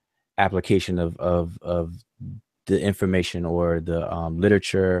application of the information or the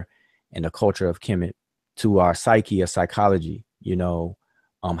literature and the culture of Kemet to our psyche or psychology, you know,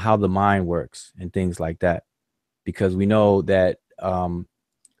 how the mind works and things like that. Because we know that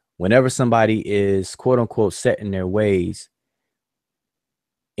whenever somebody is quote unquote set in their ways,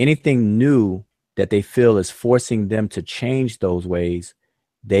 anything new that they feel is forcing them to change those ways,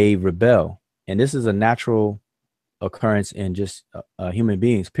 they rebel. And this is a natural occurrence in just human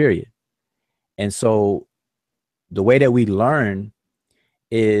beings, period. And so the way that we learn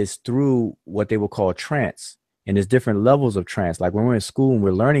is through what they will call trance. And there's different levels of trance. Like when we're in school and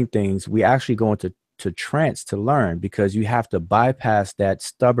we're learning things, we actually go into trance to learn, because you have to bypass that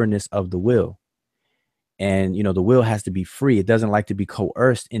stubbornness of the will. And, you know, the will has to be free. It doesn't like to be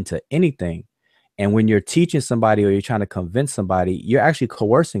coerced into anything. And when you're teaching somebody or you're trying to convince somebody, you're actually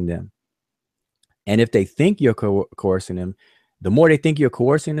coercing them. And if they think you're coercing them, the more they think you're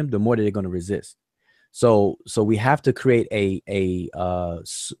coercing them, the more they're going to resist. So we have to create a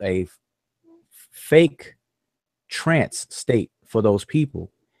fake trance state for those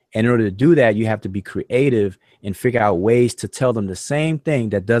people. And in order to do that, you have to be creative and figure out ways to tell them the same thing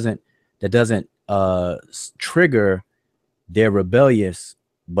that doesn't trigger their rebellion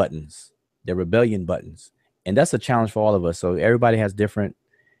buttons. And that's a challenge for all of us. So everybody has different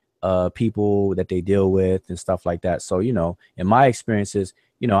people that they deal with and stuff like that. So, you know, in my experiences,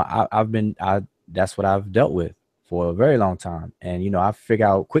 you know, that's what I've dealt with for a very long time. And, you know, I figure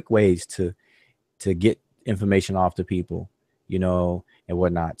out quick ways to get information off to people, you know, and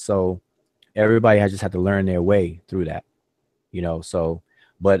whatnot. So everybody has just had to learn their way through that, you know. So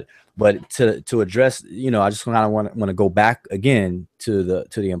but to address, you know, I just kind of want to go back again to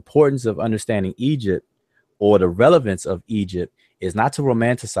the importance of understanding Egypt, or the relevance of Egypt, is not to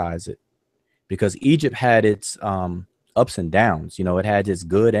romanticize it, because Egypt had its ups and downs. You know, it had its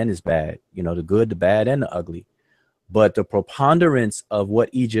good and its bad, you know, the good, the bad, and the ugly. But the preponderance of what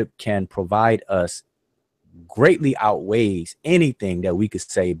Egypt can provide us greatly outweighs anything that we could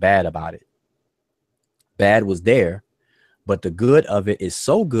say bad about it. Bad was there, but the good of it is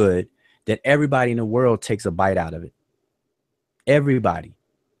so good that everybody in the world takes a bite out of it. Everybody,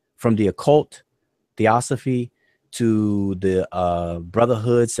 from the occult, theosophy, to the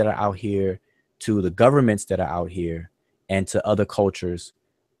brotherhoods that are out here, to the governments that are out here, and to other cultures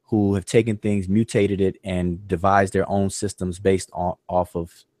who have taken things, mutated it, and devised their own systems based off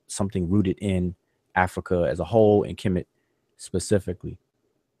of something rooted in Africa as a whole, and Kemet specifically.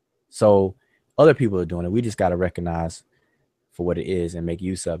 So other people are doing it. We just got to recognize for what it is and make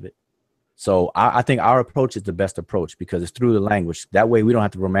use of it. So I think our approach is the best approach, because it's through the language. That way we don't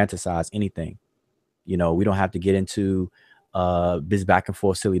have to romanticize anything. You know, we don't have to get into this back and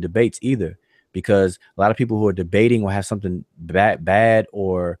forth silly debates either, because a lot of people who are debating or have something bad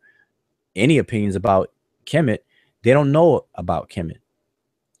or any opinions about Kemet, they don't know about Kemet.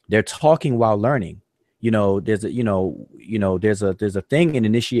 They're talking while learning. You know, there's a there's a thing in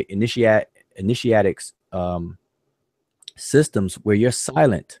initiatics systems where you're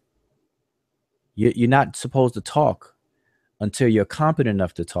silent. You're not supposed to talk until you're competent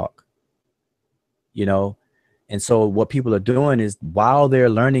enough to talk. You know, and so what people are doing is, while they're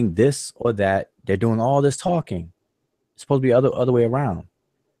learning this or that, they're doing all this talking. It's supposed to be other way around.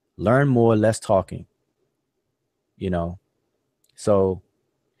 Learn more, less talking. You know. So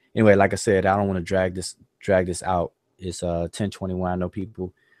anyway, like I said, I don't want to drag this out. It's 10:21. I know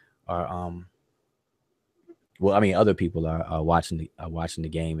people are well, I mean, other people are watching the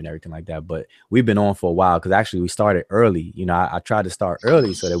game and everything like that. But we've been on for a while because actually we started early. You know, I tried to start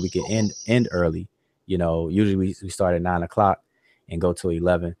early so that we could end early. You know, usually we start at 9 o'clock and go till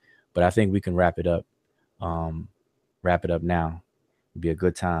 11. But I think we can um, wrap it up now. It'd be a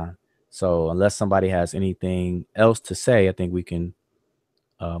good time. So unless somebody has anything else to say, I think we can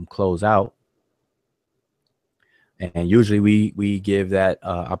close out. And usually we give that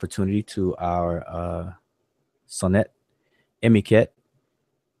opportunity to our Sonnet Emiket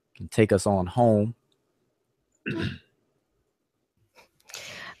can take us on home.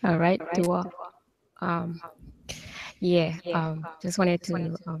 All right, Dua. Um, yeah. Just wanted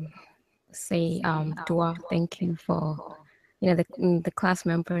to say, Dua, thank you for the class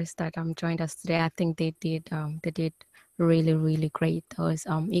members that joined us today. I think they did really great. That was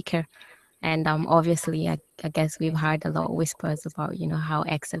Iker. And obviously, I guess we've heard a lot of whispers about how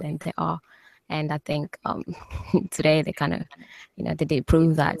excellent they are, and I think today they kind of they did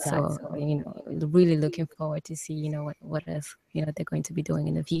prove that. So really looking forward to see what else they're going to be doing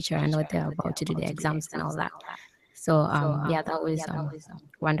in the future. I know they're about to do the exams and all that. So yeah, that was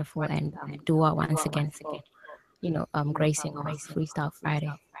wonderful, and Dua once again for gracing our Freestyle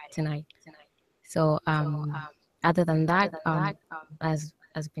Friday tonight. So other than that,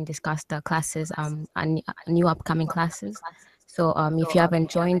 as been discussed, the classes new upcoming classes. So if you haven't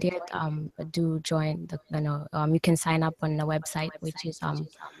joined yet, do join the you can sign up on the website, which is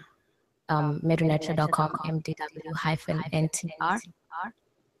medunature.com mdw-ntr,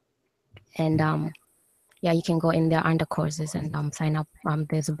 and yeah, you can go in there under courses and sign up.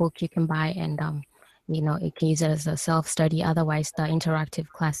 There's a book you can buy, and you can use it as a self-study. Otherwise, the interactive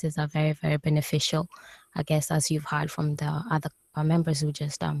classes are very beneficial, I guess, as you've heard from the other members who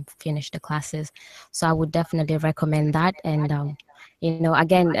just finished the classes. So I would definitely recommend that. And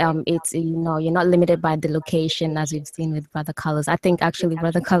again, it's you're not limited by the location, as we've seen with Brother Colors. I think actually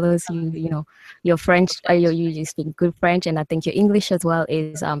Brother Colors, your French, you speak good French, and I think your English as well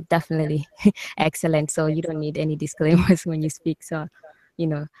is definitely excellent. So you don't need any disclaimers when you speak. So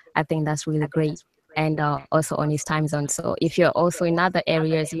I think that's really great. And also on his time zone. So if you're also in other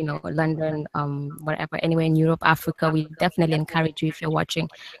areas, London, wherever, anywhere in Europe, Africa, we definitely encourage you, if you're watching,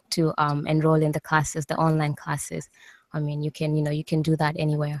 to enroll in the classes, the online classes. I mean, you can do that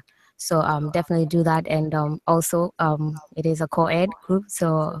anywhere. So definitely do that. And also it is a co-ed group.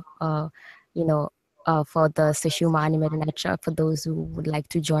 So you know for the Seshuma Animated Nature, for those who would like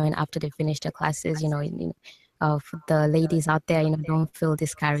to join after they finish their classes, for the ladies out there, don't feel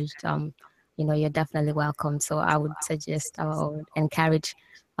discouraged. You're definitely welcome. So I would suggest, I would encourage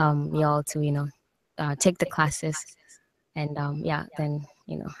y'all to take the classes, and yeah, then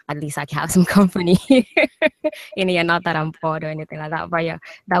at least I can have some company. Not that I'm bored or anything like that, but yeah,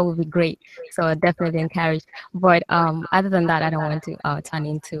 that would be great. So I definitely encourage. But other than that, I don't want to turn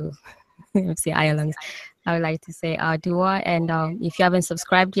into MC Ireland. I would like to say Dua, and if you haven't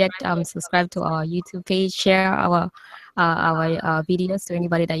subscribed yet, subscribe to our YouTube page, share our videos to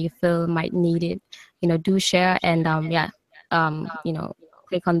anybody that you feel might need it. Do share, and yeah,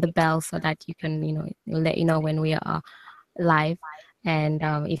 click on the bell so that you can it'll let you know when we are live. And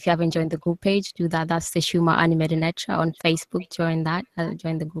if you haven't joined the group page, do that. That's the Shuma Animated Nature on Facebook. Join that.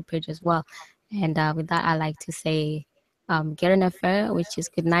 Join the group page as well. And with that, I like to say Geran Affair, which is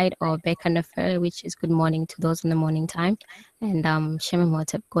good night, or Bekan Affair, which is good morning to those in the morning time. And Shema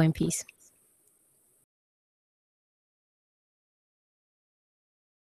Motep, go in peace.